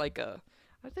shaman is like a.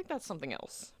 I think that's something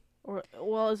else. Or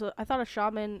I thought a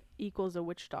shaman equals a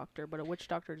witch doctor, but a witch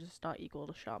doctor is not equal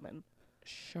to shaman.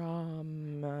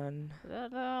 Shaman.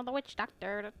 The witch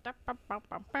doctor.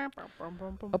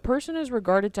 A person is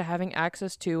regarded to having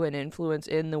access to and influence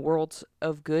in the worlds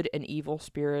of good and evil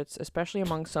spirits, especially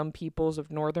among some peoples of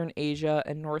Northern Asia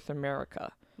and North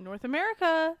America. North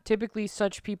America. Typically,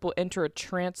 such people enter a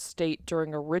trance state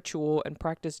during a ritual and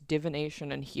practice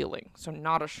divination and healing. So,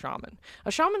 not a shaman.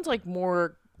 A shaman's like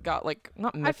more got like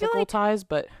not feel mythical like- ties,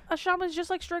 but A shaman's just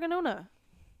like Stregonona.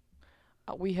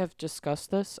 we have discussed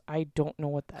this. I don't know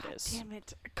what that is. Damn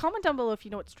it. Comment down below if you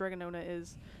know what Stregonona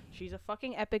is. She's a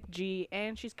fucking epic G,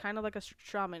 and she's kind of like a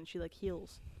shaman. She like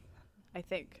heals, I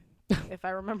think, if I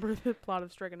remember the plot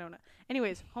of Stregonona.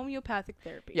 Anyways, homeopathic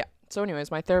therapy. Yeah. So,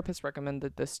 anyways, my therapist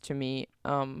recommended this to me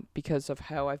because of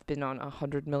how I've been on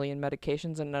 100 million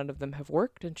medications and none of them have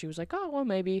worked. And she was like, "Oh, well,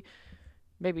 maybe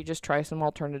just try some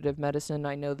alternative medicine.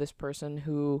 I know this person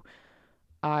who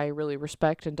I really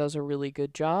respect and does a really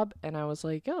good job." And I was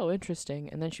like, "Oh, interesting."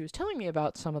 And then she was telling me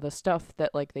about some of the stuff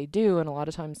that like they do, and a lot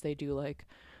of times they do like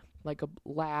a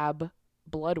lab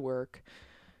blood work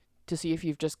to see if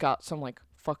you've just got some like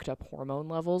fucked up hormone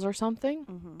levels or something.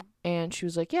 Mm-hmm. And she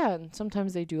was like, "Yeah, and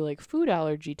sometimes they do like food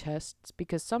allergy tests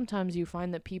because sometimes you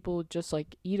find that people just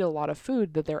like eat a lot of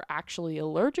food that they're actually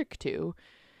allergic to.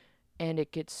 And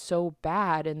it gets so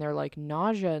bad and their like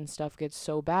nausea and stuff gets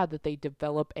so bad that they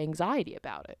develop anxiety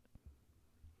about it."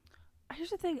 Here's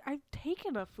the thing. I've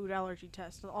taken a food allergy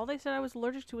test, and all they said I was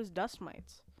allergic to was dust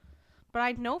mites. But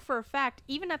I know for a fact,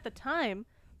 even at the time,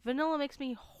 vanilla makes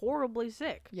me horribly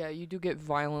sick. Yeah, you do get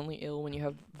violently ill when you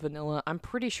have vanilla. I'm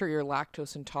pretty sure you're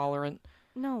lactose intolerant.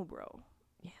 No, bro.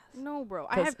 Yes. No, bro.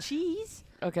 I 'Cause- have cheese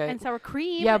Okay. and sour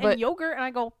cream Yeah, and but- yogurt, and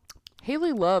I go,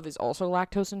 Haley Love is also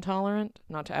lactose intolerant.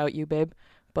 Not to out you, babe.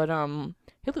 But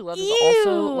Haley Love is Ew,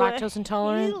 also lactose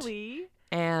intolerant. Haley.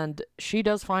 And she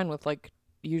does fine with like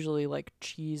usually like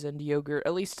cheese and yogurt,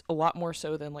 at least a lot more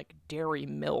so than like dairy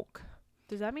milk.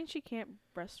 Does that mean she can't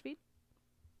breastfeed?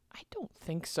 I don't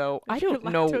think so. I If you're don't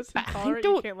know. lactose I intolerant, you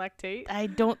don't. can't lactate. I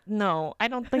don't know. I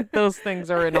don't think those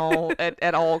things are in all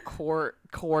at all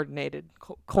correlated.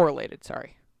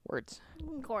 Sorry, words.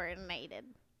 Coordinated.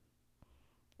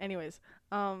 Anyways,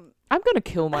 I'm gonna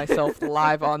kill myself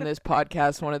live on this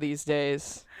podcast one of these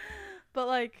days. but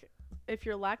like, if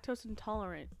you're lactose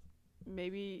intolerant,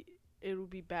 maybe it would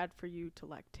be bad for you to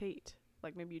lactate.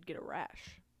 Like maybe you'd get a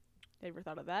rash. Ever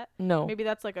thought of that? No, Maybe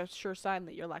that's like a sure sign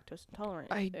that you're lactose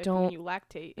intolerant. I If don't- When you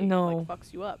lactate, it no. like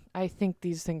fucks you up. I think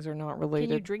these things are not Can related.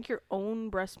 you drink your own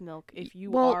breast milk if you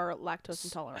Well, are lactose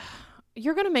intolerant?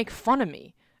 You're gonna make fun of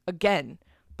me again.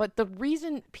 But the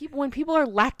reason when people are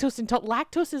lactose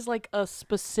intolerant, lactose is like a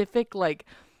specific like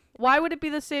Why would it be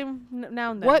the same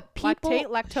now and then? what people Lactate,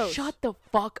 lactose. Shut the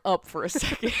fuck up for a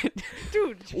second.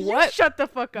 Dude, What- you shut the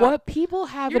fuck up. What people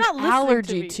have You're an not listening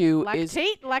allergy to, me. is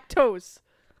Lactate, lactose.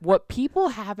 what people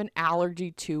have an allergy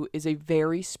to is a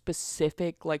very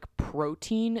specific like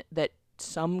protein that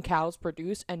some cows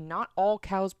produce, and not all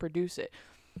cows produce it.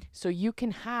 So you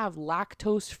can have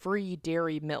lactose-free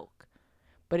dairy milk,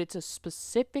 but it's a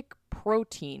specific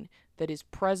protein that is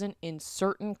present in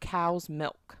certain cows'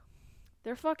 milk.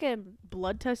 They're fucking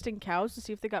blood testing cows to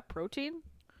see if they got protein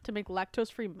to make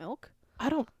lactose-free milk. I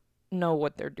don't know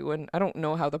what they're doing. I don't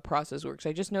know how the process works.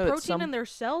 I just know that Protein in their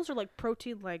cells, or like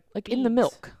protein like in the beans?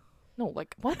 milk. No,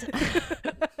 like what?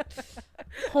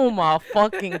 Oh my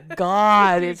fucking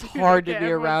god! It's hard to Okay,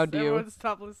 be around you. Everyone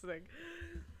stop listening.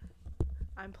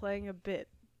 I'm playing a bit.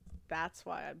 That's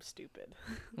why I'm stupid.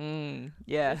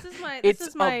 Yeah. This is my. It's This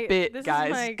is my, a bit, this guys.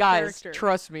 Is my Guys, character.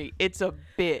 trust me, it's a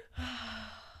bit.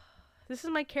 This is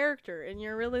my character, and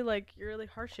you're really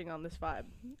harshing on this vibe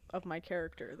of my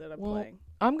character that I'm playing.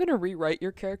 I'm gonna rewrite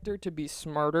your character to be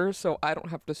smarter, so I don't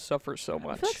have to suffer so I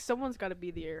much. feel like someone's got to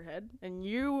be the airhead, and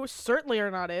you certainly are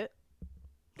not it,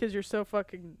 because you're so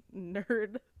fucking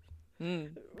nerd.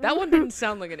 That one didn't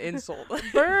sound like an insult.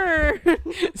 Burn.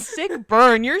 Sick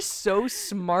burn. You're so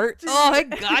smart. Oh, I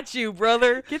got you,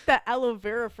 brother. Get that aloe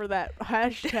vera for that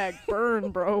hashtag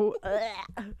burn, bro.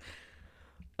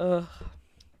 Ugh.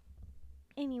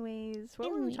 Anyways,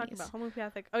 what were we talking about?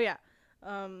 Homeopathic. Oh yeah,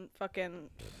 fucking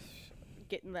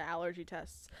getting the allergy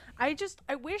tests. I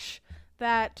wish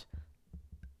that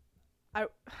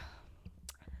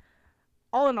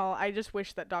all in all, I just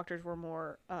wish that doctors were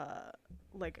more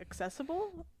like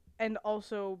accessible and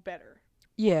also better.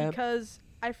 Yeah. Because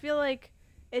I feel like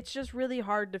it's just really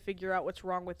hard to figure out what's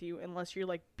wrong with you unless you're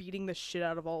like beating the shit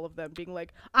out of all of them, being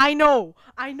like, I know,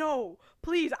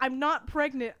 please, I'm not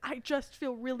pregnant, I just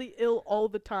feel really ill all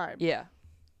the time. Yeah.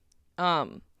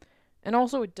 And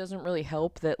also it doesn't really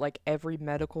help that like every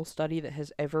medical study that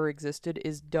has ever existed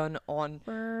is done on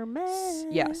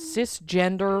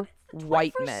cisgender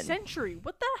white men. Century.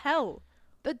 What the hell?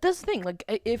 That's the thing. Like,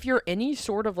 if you're any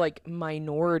sort of like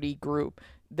minority group,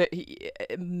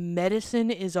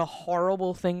 medicine is a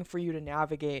horrible thing for you to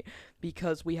navigate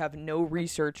because we have no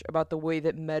research about the way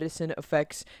that medicine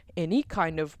affects any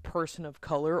kind of person of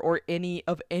color or any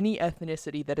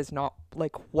ethnicity that is not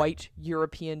like white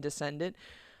European descendant.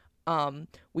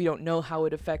 We don't know how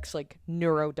it affects like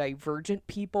neurodivergent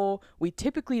people. We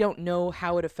typically don't know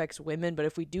how it affects women, but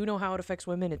if we do know how it affects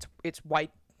women, it's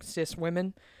white cis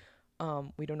women.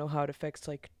 We don't know how it affects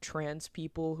like trans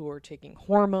people who are taking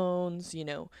hormones,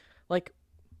 like.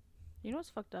 You know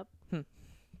what's fucked up?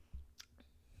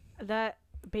 That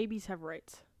babies have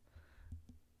rights.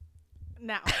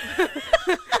 Now.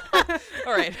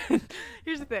 All right.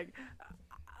 Here's the thing.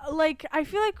 Like, I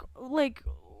feel like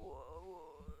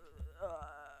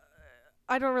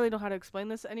I don't really know how to explain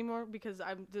this anymore because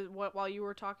while you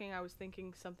were talking, I was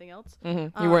thinking something else.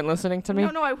 Mm-hmm. You weren't listening to me?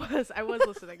 No, I was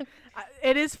listening.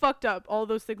 It is fucked up. All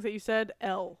those things that you said,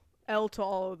 L to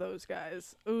all of those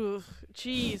guys. Ooh,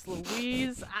 jeez,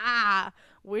 Louise.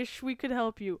 Wish we could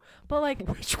help you. But like,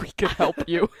 wish we could help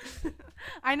you.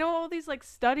 I know all these like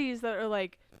studies that are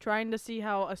like trying to see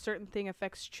how a certain thing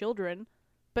affects children,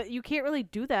 but you can't really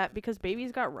do that because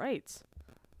babies got rights.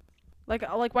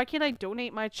 Like, why can't I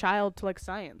donate my child to like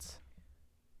science?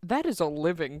 That is a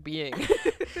living being.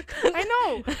 I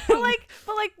know,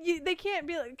 but they can't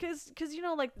be like, cause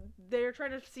like they're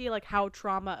trying to see like how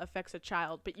trauma affects a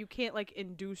child, but you can't like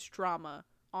induce trauma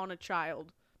on a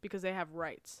child because they have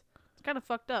rights. It's kind of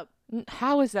fucked up.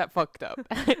 How is that fucked up?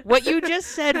 What you just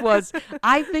said was,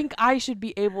 I think I should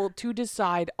be able to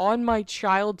decide on my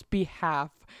child's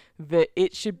behalf that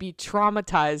it should be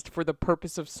traumatized for the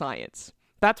purpose of science.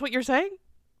 That's what you're saying?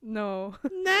 No.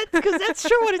 Because that's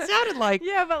sure what it sounded like.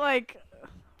 Yeah, but like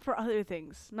for other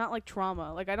things, not like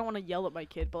trauma. Like I don't want to yell at my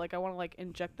kid, but like I want to like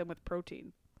inject them with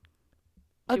protein.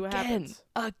 See what happens.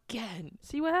 Again.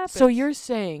 See what happens. So you're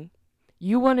saying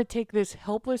you want to take this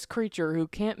helpless creature who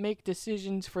can't make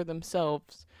decisions for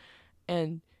themselves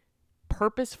and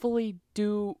purposefully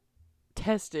do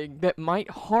testing that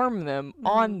might harm them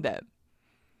on them.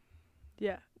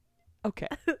 Yeah. Okay.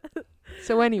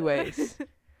 So anyways,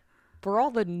 for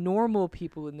all the normal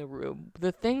people in the room,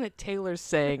 the thing that Taylor's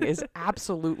saying is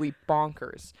absolutely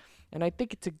bonkers. And I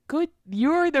think it's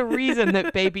you're the reason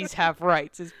that babies have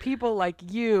rights, is people like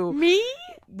you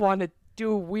want to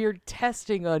do weird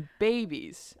testing on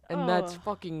babies. And that's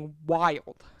fucking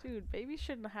wild. Dude, babies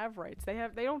shouldn't have rights. They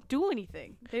don't do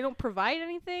anything. They don't provide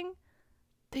anything.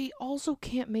 They also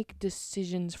can't make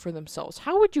decisions for themselves.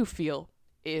 How would you feel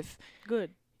if...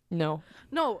 Good. No.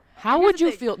 How would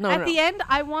you feel? No, At the end,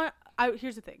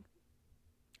 here's the thing.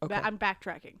 Okay. I'm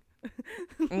backtracking.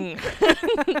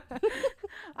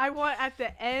 I want at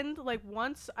the end, like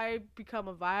once I become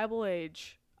a viable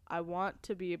age, I want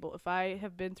to be able, if I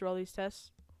have been through all these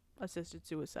tests, assisted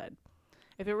suicide.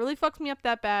 If it really fucks me up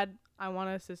that bad, I want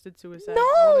assisted suicide.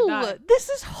 No, this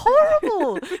is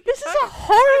horrible. This is a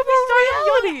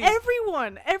horrible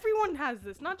reality. Everyone has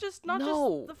this. Not just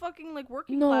the fucking like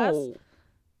working class.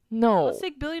 No. Let's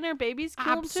take billionaire babies, kill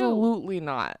them too. Absolutely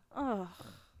not. Ugh.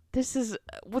 This is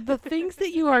well, the things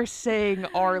that you are saying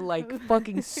are like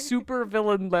fucking super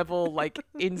villain level, like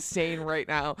insane right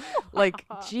now. Like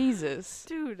Jesus.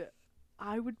 Dude,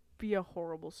 I would be a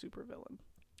horrible supervillain.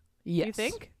 Yes. You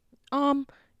think?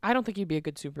 I don't think you'd be a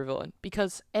good supervillain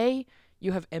because A,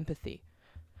 you have empathy.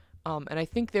 And I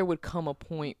think there would come a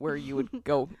point where you would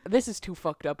go, this is too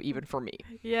fucked up even for me.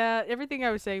 Yeah, everything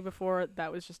I was saying before,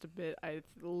 that was just a bit. I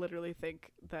literally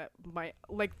think that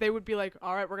they would be like,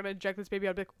 all right, we're going to inject this baby.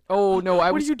 I'd be like, Oh no, I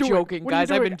what was are you doing? joking, What are you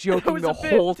guys. I've doing?" been That joking was the a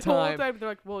bit whole The whole time. time. They're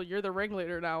like, well, you're the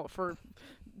ringleader now for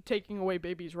taking away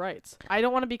babies' rights. I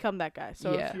don't want to become that guy.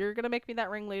 So Yeah. if you're going to make me that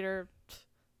ringleader,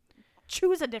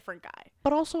 choose a different guy.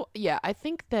 But also, yeah, I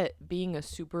think that being a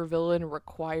supervillain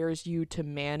requires you to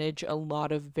manage a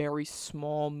lot of very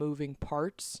small moving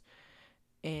parts.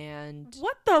 And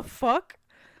What the fuck?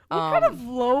 What kind of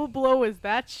low blow is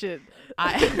that shit?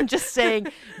 I'm just saying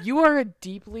you are a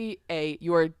deeply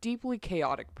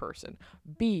chaotic person.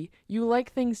 B, you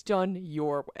like things done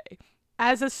your way.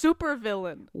 As a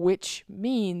supervillain. Which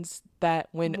means that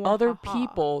when other Mwahaha.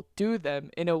 people do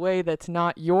them in a way that's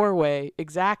not your way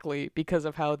exactly because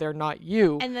of how they're not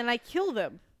you. And then I kill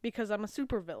them because I'm a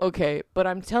supervillain. Okay, but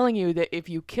I'm telling you that if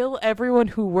you kill everyone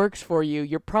who works for you,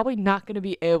 you're probably not going to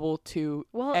be able to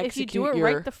Well, if you do it execute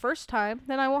right the first time,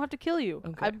 then I won't have to kill you.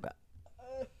 Okay.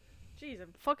 Jeez,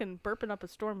 I'm fucking burping up a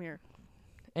storm here.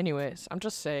 Anyways, I'm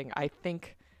just saying, I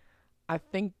think,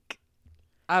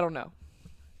 I don't know.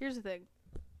 Here's the thing.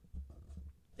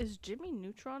 Is Jimmy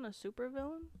Neutron a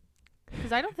supervillain?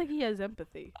 Because I don't think he has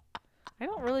empathy. I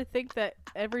don't really think that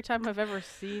every time I've ever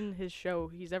seen his show,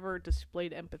 he's ever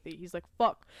displayed empathy. He's like,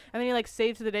 fuck. And then he, like,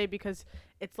 saves the day because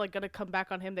it's, like, gonna come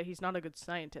back on him that he's not a good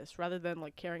scientist, rather than,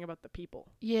 like, caring about the people.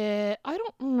 Yeah, I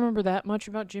don't remember that much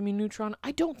about Jimmy Neutron.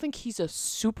 I don't think he's a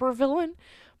supervillain,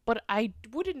 but I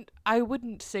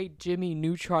wouldn't say Jimmy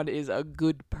Neutron is a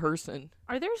good person.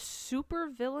 Are there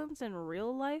supervillains in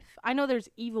real life? I know there's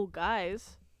evil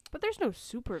guys, but there's no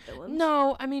supervillains.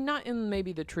 No, I mean not in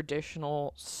maybe the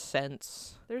traditional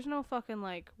sense. There's no fucking,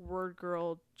 like, word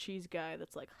girl cheese guy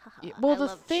that's like, haha, Yeah, well, I the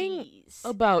love thing cheese.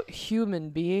 about human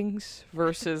beings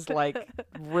versus like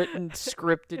written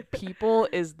scripted people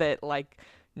is that like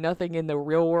nothing in the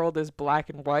real world is black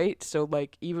and white. So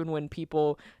like even when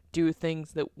people do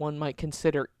things that one might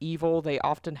consider evil, they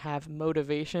often have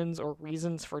motivations or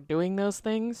reasons for doing those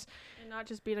things. And not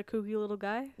just being a kooky little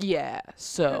guy. Yeah,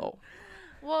 so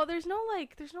Well, are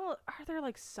there,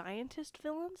 like, scientist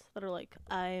villains that are like,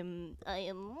 I am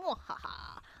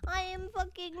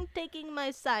fucking taking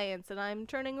my science and I'm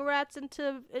turning rats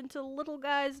into little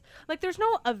guys. Like, there's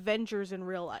no Avengers in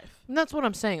real life. and that's what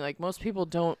I'm saying. Like most people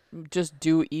don't just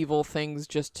do evil things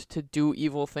just to do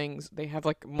evil things. They have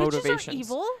like motivations. Bitches are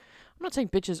evil? I'm not saying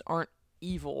bitches aren't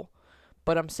evil,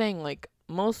 but I'm saying like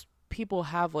most people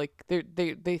have like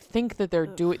they think that they're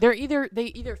doing they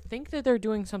either think that they're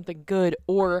doing something good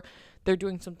or they're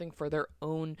doing something for their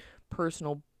own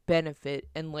personal benefit,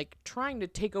 and like trying to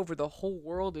take over the whole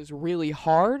world is really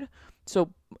hard.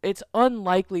 So it's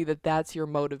unlikely that that's your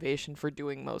motivation for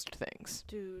doing most things.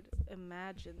 Dude,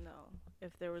 imagine, though,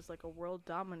 if there was, like, a world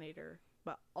dominator,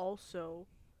 but also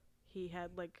he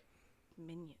had, like,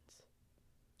 minions.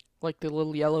 Like the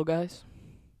little yellow guys.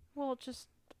 Well, just,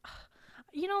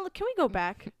 you know, can we go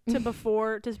back to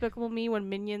before Despicable Me when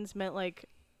minions meant, like,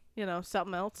 you know,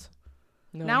 something else?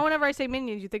 No. Now whenever I say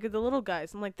minions, you think of the little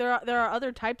guys. I'm like, there are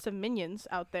other types of minions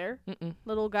out there. Mm-mm.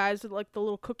 Little guys, like the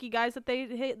little cookie guys that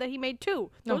he made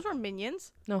too. No. Those were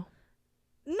minions. No.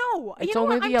 No, It's you know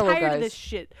only what? the I'm yellow tired of guys. this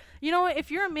shit. You know what? If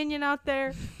you're a minion out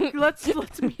there, let's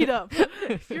meet up.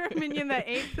 If you're a minion that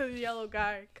ain't the yellow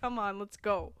guy, come on, let's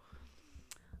go.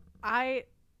 I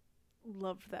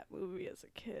loved that movie as a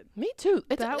kid. Me too.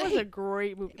 That was a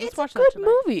great movie. Let's it's watch a that good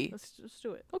tonight. movie. Let's just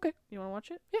do it. Okay. You want to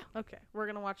watch it? Yeah. Okay. We're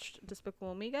gonna watch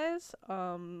Despicable Me, guys.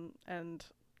 And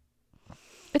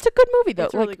It's a good movie though.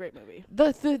 it's a like really great movie.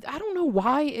 the I don't know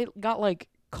why it got like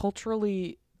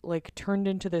culturally like turned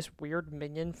into this weird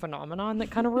minion phenomenon that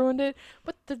kind of ruined it.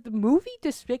 But the movie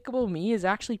Despicable Me is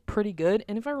actually pretty good,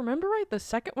 and if I remember right, the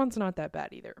second one's not that bad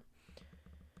either.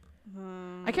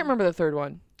 I can't remember the third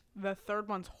one. The third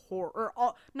one's horror.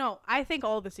 No, I think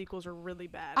all the sequels are really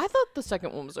bad. I thought the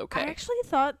second one was okay. I actually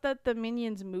thought that the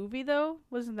Minions movie though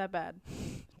wasn't that bad.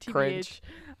 Cringe.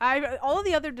 All of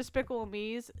the other Despicable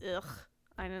Me's, ugh,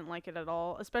 I didn't like it at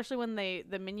all. Especially when the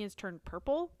Minions turned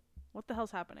purple. What the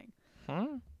hell's happening? Huh?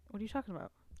 What are you talking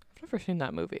about, I've never seen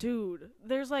that movie. dude?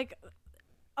 There's like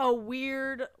a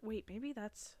weird. Wait, maybe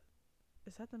that's.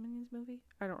 Is that the Minions movie?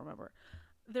 I don't remember.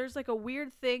 There's like a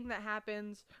weird thing that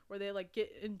happens where they like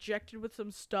get injected with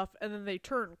some stuff and then they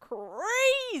turn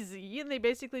crazy and they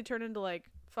basically turn into like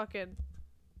fucking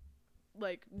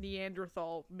like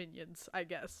Neanderthal minions, I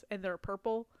guess, and they're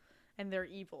purple and they're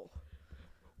evil.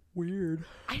 Weird.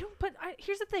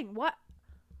 Here's the thing. What?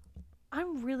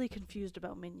 I'm really confused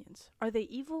about minions. Are they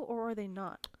evil or are they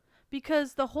not?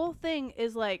 Because the whole thing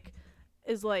is like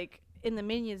in the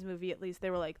Minions movie, at least, they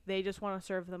were like, they just want to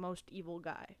serve the most evil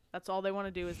guy. That's all they want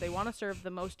to do, is they want to serve the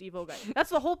most evil guy.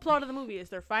 That's the whole plot of the movie, is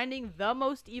they're finding the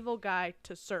most evil guy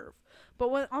to serve.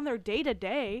 But when on their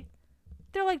day-to-day,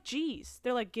 they're like G's.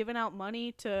 They're like giving out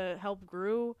money to help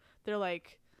Gru. They're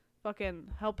like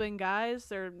fucking helping guys.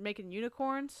 They're making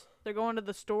unicorns. They're going to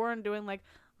the store and doing like,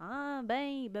 ah,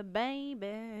 baby,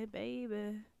 baby,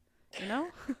 baby. You know?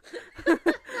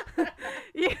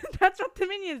 Yeah, that's what the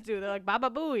minions do. They're like, Baba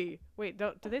Booey. Wait,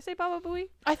 do they say Baba Booey?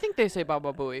 I think they say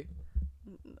Baba Booey.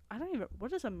 I don't even,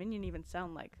 what does a minion even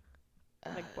sound like?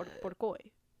 Like, porcoy.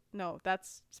 No,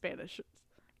 that's Spanish.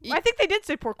 I think they did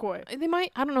say porcoy. They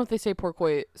might. I don't know if they say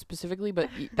porcoy specifically, but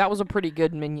that was a pretty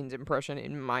good Minions impression,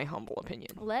 in my humble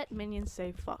opinion. Let minions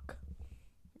say fuck.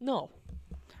 No.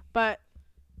 But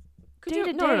day to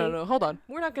day. No. Hold on.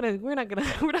 We're not gonna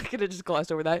just gloss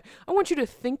over that. I want you to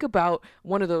think about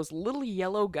one of those little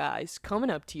yellow guys coming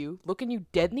up to you, looking you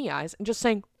dead in the eyes, and just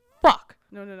saying "fuck."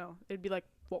 No. It'd be like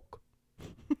fuck.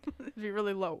 It'd be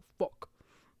really low. Fuck.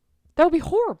 That would be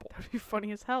horrible. That'd be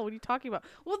funny as hell. What are you talking about?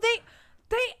 Well, they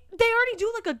already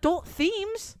do like adult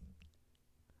themes.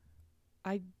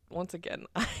 Once again,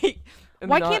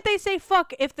 Why can't they say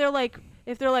fuck if they're like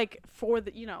for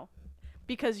the, you know,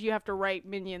 because you have to write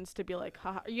minions to be like,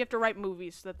 haha. You have to write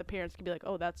movies so that the parents can be like,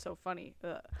 oh, that's so funny.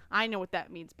 I know what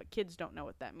that means, but kids don't know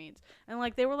what that means. And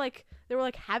like they were like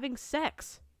having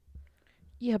sex.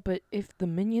 Yeah, but if the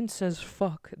minion says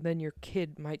fuck, then your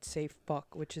kid might say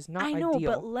fuck, which is not I know,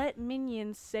 ideal. but let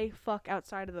minions say fuck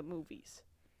outside of the movies.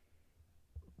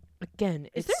 Again,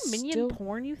 Is there minion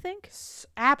porn, you think?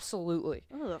 Absolutely.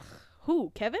 Ugh.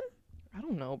 Who? Kevin? I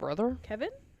don't know, brother. Kevin?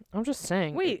 I'm just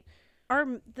saying. Wait, are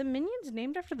the minions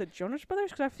named after the Jonas Brothers?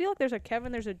 Because I feel like there's a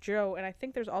Kevin, there's a Joe, and I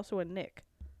think there's also a Nick.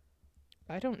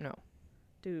 I don't know.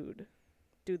 Dude,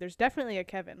 there's definitely a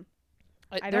Kevin.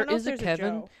 I There don't know is if a there's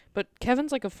Kevin, Joe. but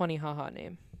Kevin's like a funny haha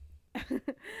name.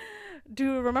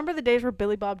 Dude, remember the days where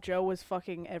Billy Bob Joe was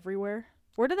fucking everywhere?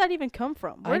 Where did that even come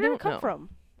from? Where I did it don't come know. from?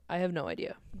 I have no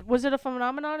idea. Was it a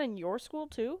phenomenon in your school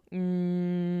too?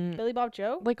 Billy Bob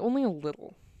Joe? Like only a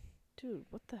little. Dude,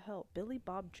 what the hell? Billy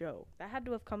Bob Joe. That had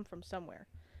to have come from somewhere.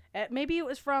 Maybe it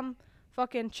was from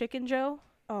fucking Chicken Joe.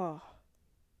 Oh.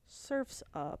 Surf's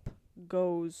Up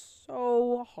goes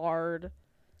so hard.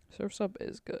 Surf's Up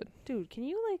is good. Dude, can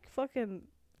you like fucking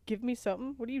give me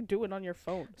something? What are you doing on your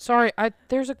phone? Sorry,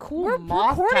 there's a cool We're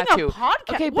moth recording tattoo. a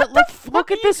podcast. Okay, What but the fuck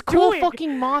look are at you this cool doing?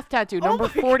 fucking moth tattoo, Oh number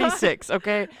my God. 46,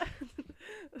 okay?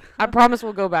 I promise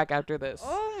we'll go back after this.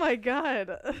 Oh my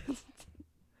god.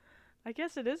 I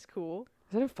guess it is cool.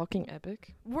 Is that a fucking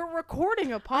epic? We're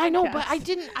recording a podcast. I know, but I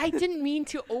didn't mean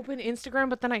to open Instagram,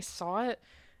 but then I saw it,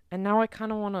 and now I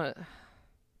kind of want to.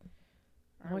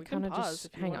 Now I we can kind of pause just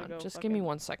if you hang wanna on. go Just give me fucking-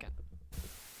 1 second.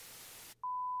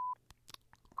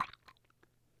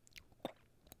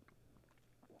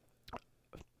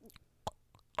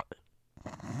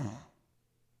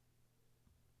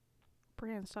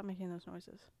 Brian, stop making those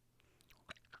noises.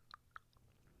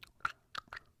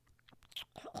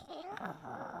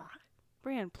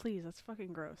 Brian, please, that's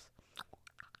fucking gross.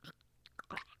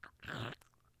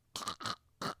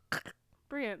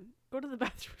 Brian, go to the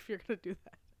bathroom if you're gonna do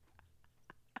that.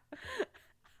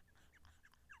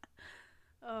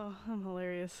 Oh, I'm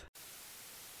hilarious.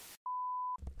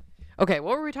 Okay,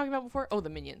 what were we talking about before? Oh, the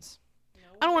Minions.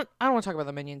 I don't want to talk about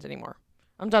the Minions anymore.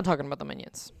 I'm done talking about the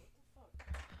Minions.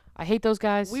 I hate those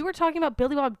guys. We were talking about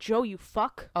Billy Bob Joe, you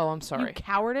fuck. Oh, I'm sorry. You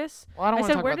cowardice. Well, I don't I want to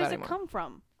said, talk where about does that it anymore. come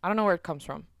from? I don't know where it comes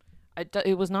from.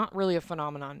 It was not really a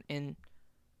phenomenon in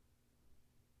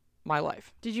my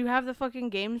life. Did you have the fucking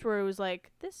games where it was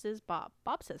like, this is Bob.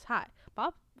 Bob says hi.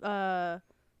 Bob,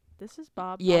 this is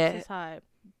Bob. Yeah. Bob says hi.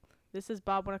 This is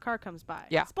Bob when a car comes by.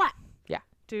 Yeah. Splat. Yeah.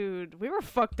 Dude, we were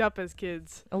fucked up as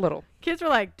kids. A little. Kids were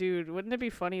like, dude, wouldn't it be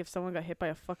funny if someone got hit by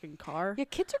a fucking car? Yeah,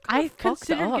 kids are kind I of fucked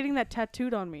considered up. getting that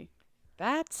tattooed on me.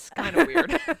 That's kind of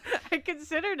weird. I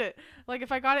considered it. Like,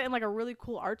 if I got it in like a really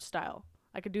cool art style,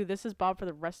 I could do this is Bob for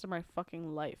the rest of my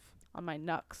fucking life on my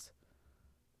knucks.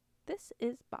 This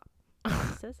is Bob.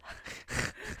 Says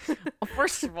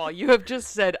First of all, you have just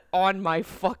said on my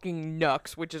fucking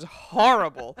knucks, which is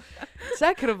horrible.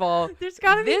 Second of all, there's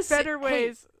gotta be this- better hey,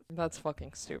 ways. that's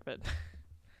fucking stupid.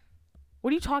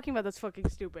 What are you talking about? That's fucking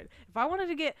stupid. If I wanted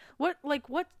to get what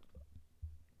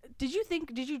did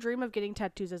you dream of getting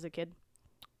tattoos as a kid?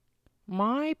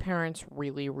 My parents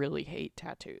really, really hate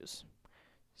tattoos.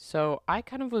 So I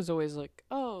kind of was always like,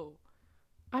 oh,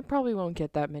 I probably won't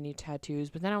get that many tattoos.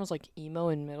 But then I was like emo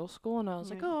in middle school, and I was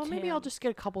like, oh, maybe I'll Damn. just get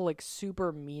a couple like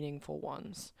super meaningful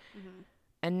ones. Mhm.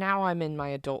 And now I'm in my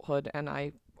adulthood, and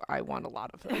I want a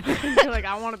lot of them. You're like,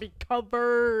 I want to be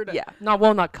covered. Yeah,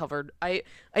 not covered. I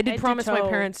did Head to promise my toe.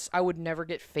 parents I would never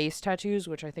get face tattoos,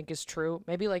 which I think is true.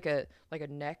 Maybe like a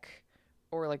neck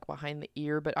or like behind the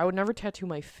ear, but I would never tattoo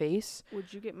my face.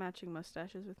 Would you get matching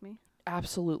mustaches with me?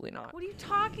 Absolutely not. What are you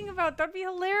talking about? That'd be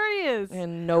hilarious.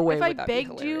 In no way if would I that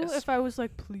begged be you, hilarious. if I was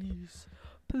like, please,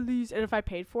 please, and if I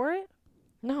paid for it?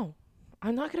 No,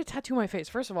 I'm not gonna tattoo my face.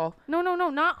 First of all, No,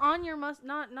 not on your not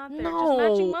there. no, Just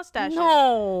matching mustaches.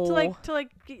 no, To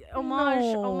like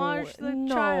homage the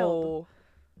child.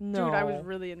 No, Dude, I was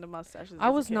really into mustaches. I as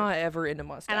a was kid. not ever into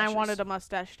mustaches. And I wanted a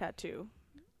mustache tattoo.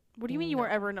 What do you mean you No.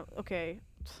 weren't ever into? Okay,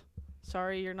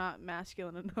 sorry, you're not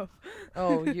masculine enough.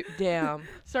 Oh, you, damn.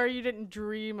 Sorry, you didn't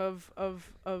dream of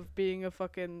being a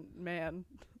fucking man.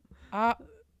 I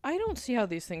don't see how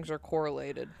these things are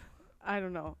correlated. I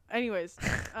don't know. Anyways,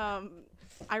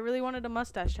 I really wanted a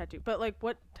mustache tattoo. But like,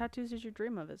 what tattoos did you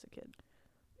dream of as a kid?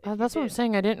 That's what I'm did.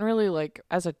 saying. I didn't really like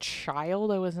as a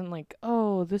child. I wasn't like,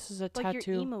 oh, this is a Like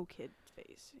tattoo. your emo kid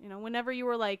face. You know, whenever you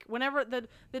were like, whenever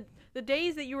the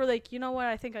days that you were like, you know what,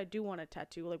 I think I do want a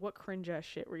tattoo. Like, what cringe ass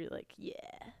shit were you like, yeah.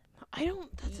 I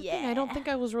don't. That's the thing. I don't think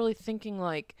I was really thinking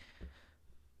like,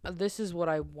 this is what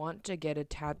I want to get a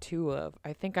tattoo of.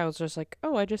 I think I was just like,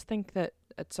 oh, I just think that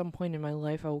at some point in my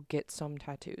life I will get some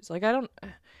tattoos. Like I don't.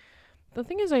 The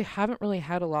thing is, I haven't really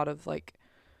had a lot of like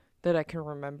that I can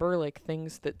remember, like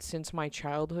things that since my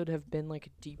childhood have been like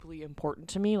deeply important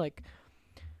to me. Like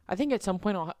I think at some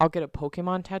point I'll get a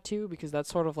Pokemon tattoo because that's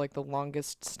sort of like the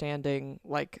longest standing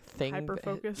like thing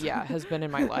Hyperfocus. has been in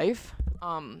my life.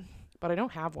 But I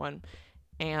don't have one,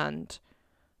 and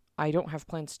I don't have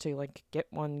plans to like get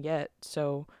one yet.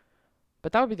 So,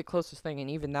 but that would be the closest thing, and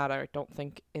even that I don't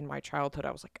think in my childhood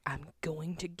I was like, I'm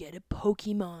going to get a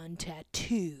Pokemon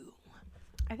tattoo.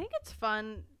 I think it's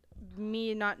fun,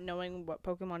 me not knowing what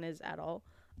Pokemon is at all.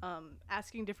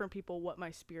 Asking different people what my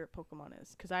spirit Pokemon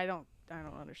is, because I don't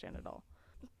understand it all.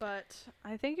 But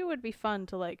I think it would be fun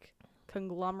to like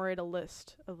conglomerate a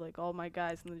list of like all my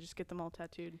guys and then just get them all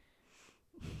tattooed.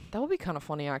 That would be kind of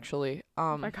funny, actually.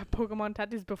 I got Pokemon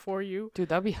tattoos before you. Dude,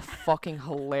 that'd be fucking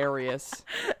hilarious.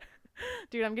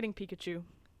 Dude, I'm getting Pikachu.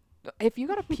 If you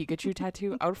got a Pikachu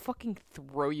tattoo, I would fucking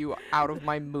throw you out of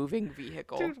my moving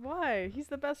vehicle. Dude, why? He's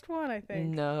the best one, I think.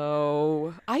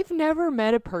 No. I've never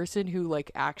met a person who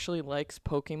like actually likes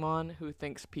Pokemon who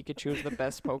thinks Pikachu is the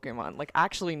best Pokemon. Like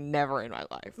actually never in my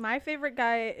life. My favorite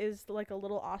guy is like a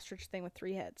little ostrich thing with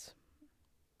 3 heads.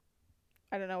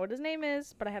 I don't know what his name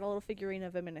is, but I had a little figurine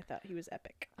of him and I thought he was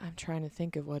epic. I'm trying to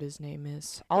think of what his name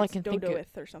is. All It's I can think of.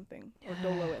 Dodoith or something. Or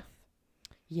Dolowith.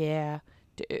 Yeah.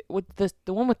 With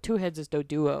the one with 2 heads is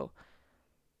Doduo.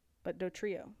 But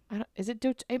Dotrio. Is it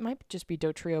It might just be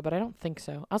Dotrio, but I don't think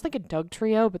so. I was thinking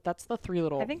Dugtrio, but that's the 3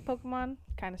 little. I think Pokemon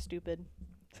kind of stupid.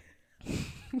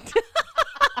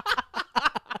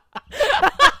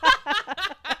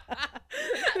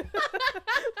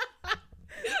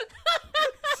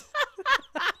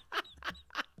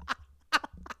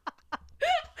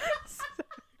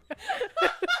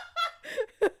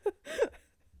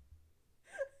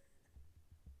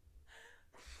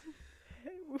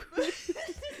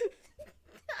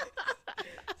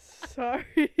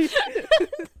 Sorry.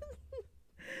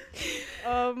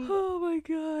 Oh my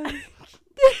god.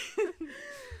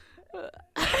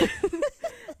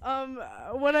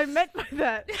 What I meant by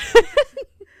that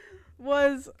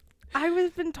was I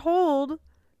was been told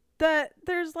that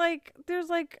there's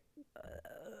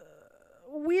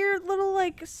weird little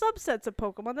like subsets of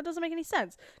Pokemon that doesn't make any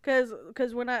sense. Cause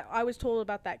when I was told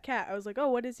about that cat, I was like, oh,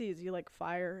 what is he? Is he like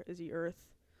fire? Is he earth?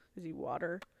 Is he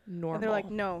water? Normal. And they're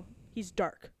like, no, he's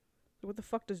dark. What the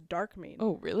fuck does dark mean?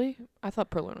 Oh, really? I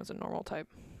thought Purloin was a normal type.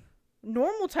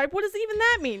 Normal type? What does even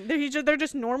that mean? They're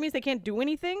just normies. They can't do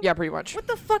anything? Yeah, pretty much. What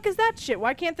the fuck is that shit?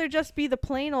 Why can't there just be the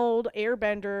plain old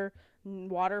airbender,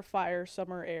 water, fire,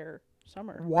 summer, air?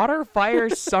 Summer. Water, fire,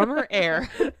 summer, air.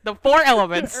 The 4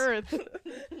 elements. Earth.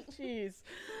 Jeez.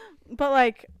 But,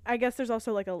 like, I guess there's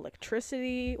also, like,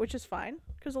 electricity, which is fine.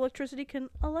 Because electricity can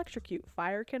electrocute.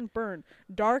 Fire can burn.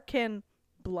 Dark can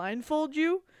blindfold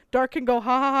you. Dark can go,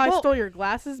 ha ha ha, I Well- stole your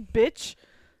glasses, bitch.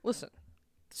 Listen,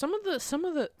 some of them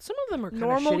are kind of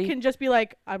Normal shitty. can just be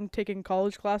like, I'm taking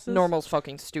college classes. Normal's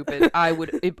fucking stip. I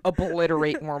would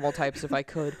obliterate normal types if I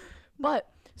could. But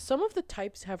some of the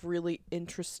types have really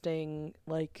interesting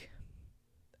like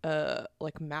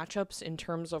matchups in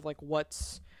terms of like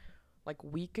what's like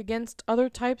weak against other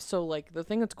types. So like the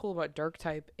thing that's cool about dark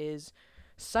type is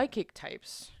Psychic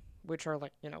types, which are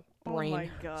like, brain. Oh my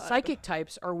god. Psychic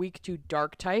types are weak to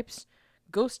dark types,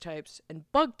 ghost types, and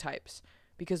bug types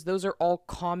because those are all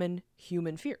common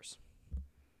human fears.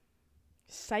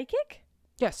 Psychic?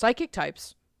 Yeah, psychic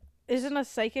types. Isn't a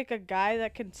psychic a guy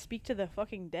that can speak to the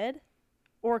fucking dead?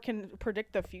 Or can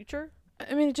predict the future?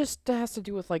 I mean, it just has to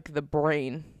do with like the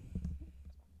brain.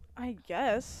 I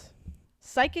guess.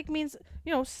 Psychic means,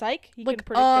 psych. He Like can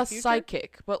predict the future.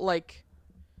 psychic, but like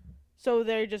So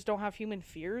they just don't have human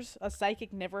fears? A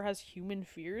psychic never has human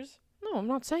fears? no, I'm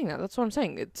not saying that. That's what I'm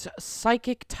saying. It's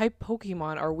psychic type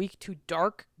Pokemon are weak to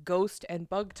dark, ghost, and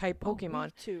bug type Pokemon.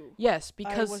 Me too. Yes, I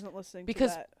because wasn't listening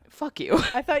because to that. fuck you.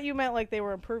 I thought you meant like they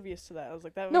were impervious to that. I was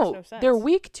like, that makes no sense. They're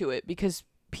weak to it because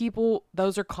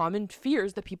those are common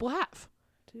fears that people have.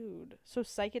 Dude. So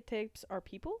psychic types are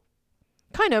people?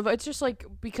 Kind of. It's just like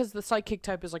because the psychic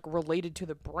type is like related to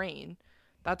the brain,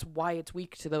 that's why it's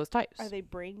weak to those types. Are they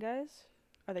brain guys?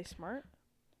 Are they smart?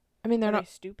 I mean, they're Are not.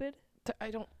 they stupid?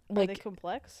 I don't Are they like.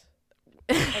 complex?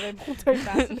 Are they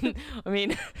multifaceted? I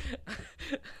mean,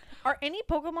 Are any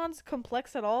Pokemons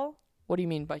complex at all? what do you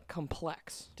mean by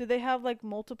complex? Do they have like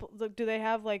multiple? Do they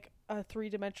have like a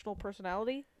 3-dimensional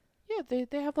personality? Yeah,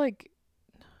 they have like.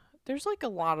 There's like a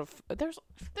lot of there's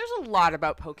a lot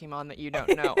about Pokemon that you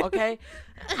don't know. Okay.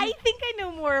 I think I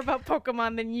know more about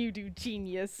Pokemon than you do,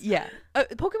 genius. Yeah.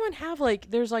 Pokemon have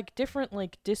like there's like different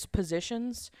like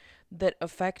dispositions that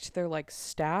affect their like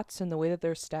stats and the way that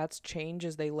their stats change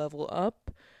as they level up.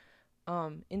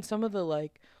 In some of the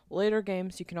like later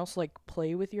games you can also like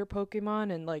play with your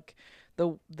Pokemon and like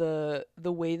the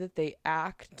way that they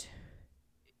act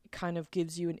kind of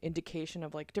gives you an indication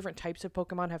of like different types of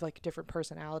Pokemon have like different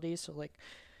personalities. So like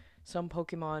some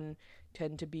Pokemon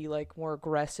tend to be like more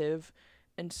aggressive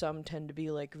and some tend to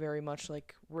be like very much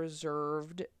like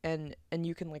reserved and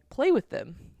you can like play with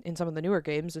them in some of the newer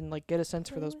games and like get a sense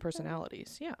for Play those with them?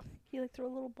 personalities. Yeah. You like throw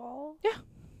a little ball? Yeah.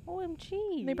 OMG.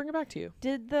 And they bring it back to you.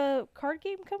 Did the card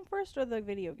game come first or the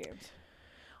video games?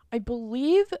 I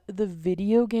believe the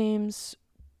video games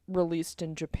released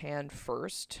in Japan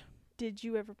first. Did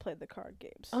you ever play the card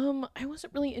games? I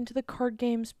wasn't really into the card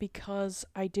games because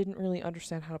I didn't really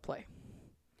understand how to play.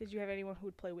 Did you have anyone who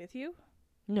would play with you?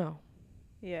 No.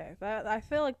 Yeah, that I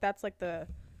feel like that's like the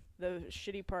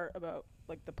shitty part about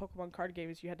like the Pokemon card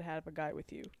game is you had to have a guy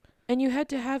with you. And you had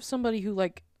to have somebody who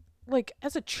like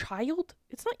as a child,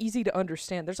 it's not easy to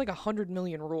understand. There's like 100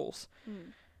 million rules.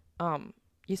 So Not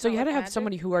you had to like have Magic?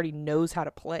 somebody who already knows how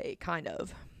to play, kind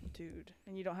of. Dude,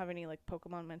 and you don't have any like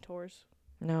Pokemon mentors?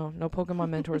 No Pokemon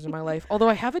mentors in my life. Although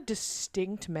I have a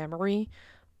distinct memory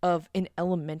of in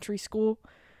elementary school,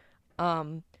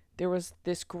 there was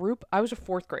this group. I was a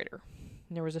 4th grader.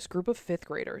 And there was this group of 5th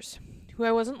graders who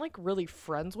I wasn't like really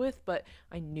friends with, but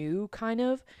I knew kind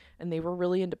of, and they were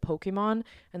really into Pokemon,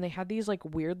 and they had these like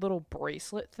weird little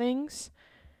bracelet things.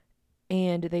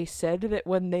 And they said that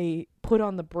when they put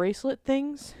on the bracelet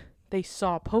things, they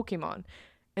saw Pokemon.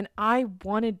 And I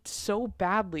wanted so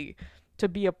badly to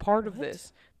be a part of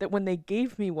this that when they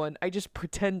gave me one, I just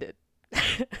pretended.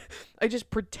 I just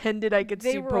pretended I could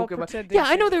They see were all Pokemon. pretending Yeah,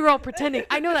 I know too. they were all pretending.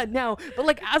 I know that now. But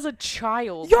like as a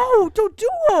child, Yo,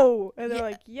 Doduo! And they're Yeah,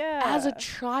 like, yeah. as a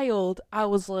child, I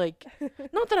was like,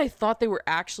 not that I thought they were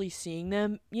actually seeing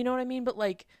them, you know what I mean? But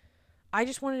like, I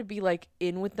just wanted to be like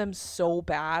in with them so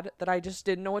bad that I just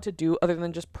didn't know what to do other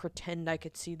than just pretend I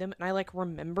could see them. And I like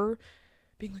remember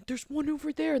being like, there's one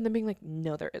over there. And then being like,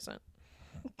 no, there isn't.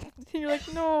 You're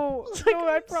like, no, It's no,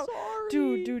 like, I I'm sorry.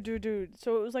 Dude.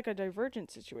 So it was like a Divergent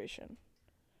situation.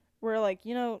 Where like,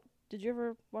 did you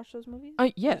ever watch those movies?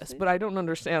 Yes, Those but I don't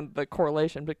understand the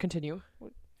correlation, but continue.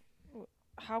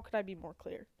 How could I be more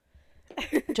clear?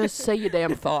 Just say your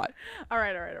damn thought. All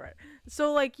right.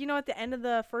 So like, at the end of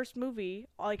the first movie,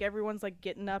 like everyone's like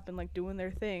getting up and like doing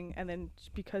their thing, and then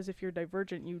because if you're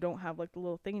Divergent, you don't have like the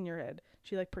little thing in your head.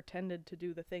 She like pretended to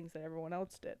do the things that everyone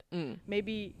else did.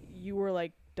 Maybe you were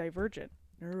like Divergent.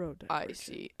 Neurodivergent. I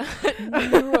see.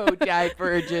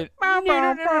 Neurodivergent.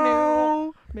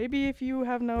 No. Maybe if you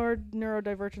have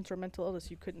neurodivergence or mental illness,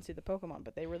 you couldn't see the Pokemon,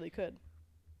 but they really could.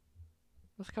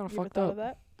 That's kind of You ever fucked thought up. of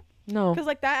that? No. Because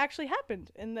like that actually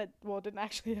happened in that. Well, it didn't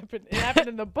actually happen. It happened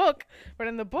in the book, but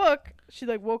in the book, she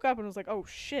like woke up and was like, "Oh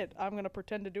shit, I'm gonna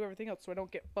pretend to do everything else so I don't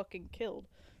get fucking killed."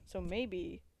 So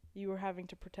maybe you were having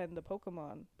to pretend the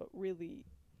Pokemon, but really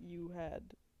you had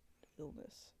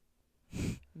illness.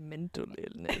 Mental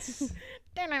illness.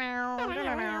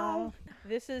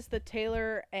 This is the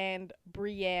Taylor and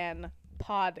Brienne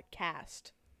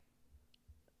podcast.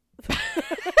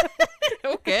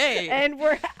 Okay. And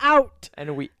we're out.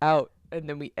 And we out. And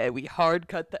then we hard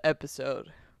cut the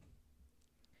episode.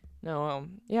 No,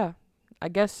 yeah. I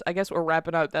guess we're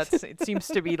wrapping up. It seems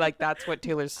to be like that's what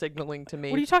Taylor's signaling to me.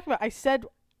 What are you talking about? I said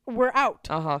we're out.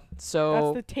 So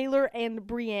that's the Taylor and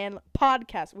Brienne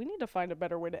podcast. We need to find a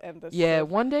better way to end this. Yeah, stuff.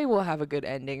 one day we'll have a good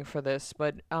ending for this,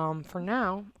 but for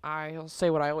now, I'll say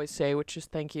what I always say, which is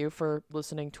thank you for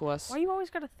listening to us. Why you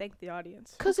always gotta thank the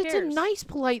audience? Because it's a nice,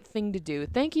 polite thing to do.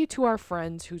 Thank you to our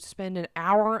friends who spend an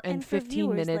hour and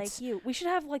 15 minutes. Like you. We should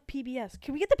have like PBS.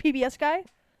 Can we get the PBS guy?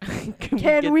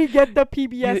 Can we get the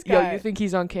PBS guy? Yo, you think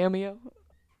he's on Cameo?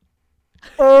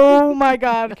 Oh my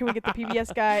God! Can we get the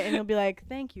PBS guy? And he'll be like,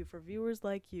 "Thank you for viewers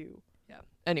like you." Yeah.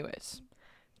 Anyways,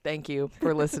 thank you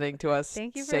for listening to us.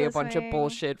 Thank you for say a bunch of listening.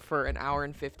 bullshit for an hour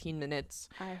and 15 minutes.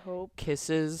 I hope.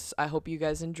 Kisses. I hope you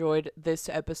guys enjoyed this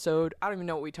episode. I don't even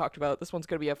know what we talked about. This one's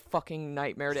gonna be a fucking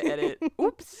nightmare to edit.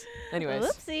 Oops. Anyways.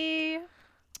 Whoopsie.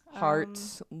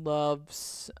 Hearts,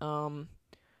 loves.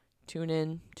 Tune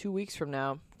in 2 weeks from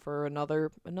now for another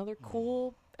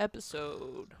cool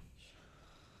episode.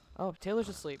 Oh, Taylor's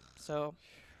asleep. So,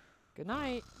 good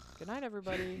night. Good night,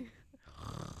 everybody.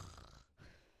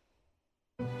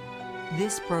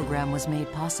 This program was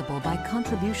made possible by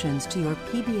contributions to your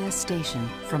PBS station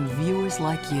from viewers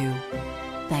like you.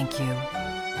 Thank you.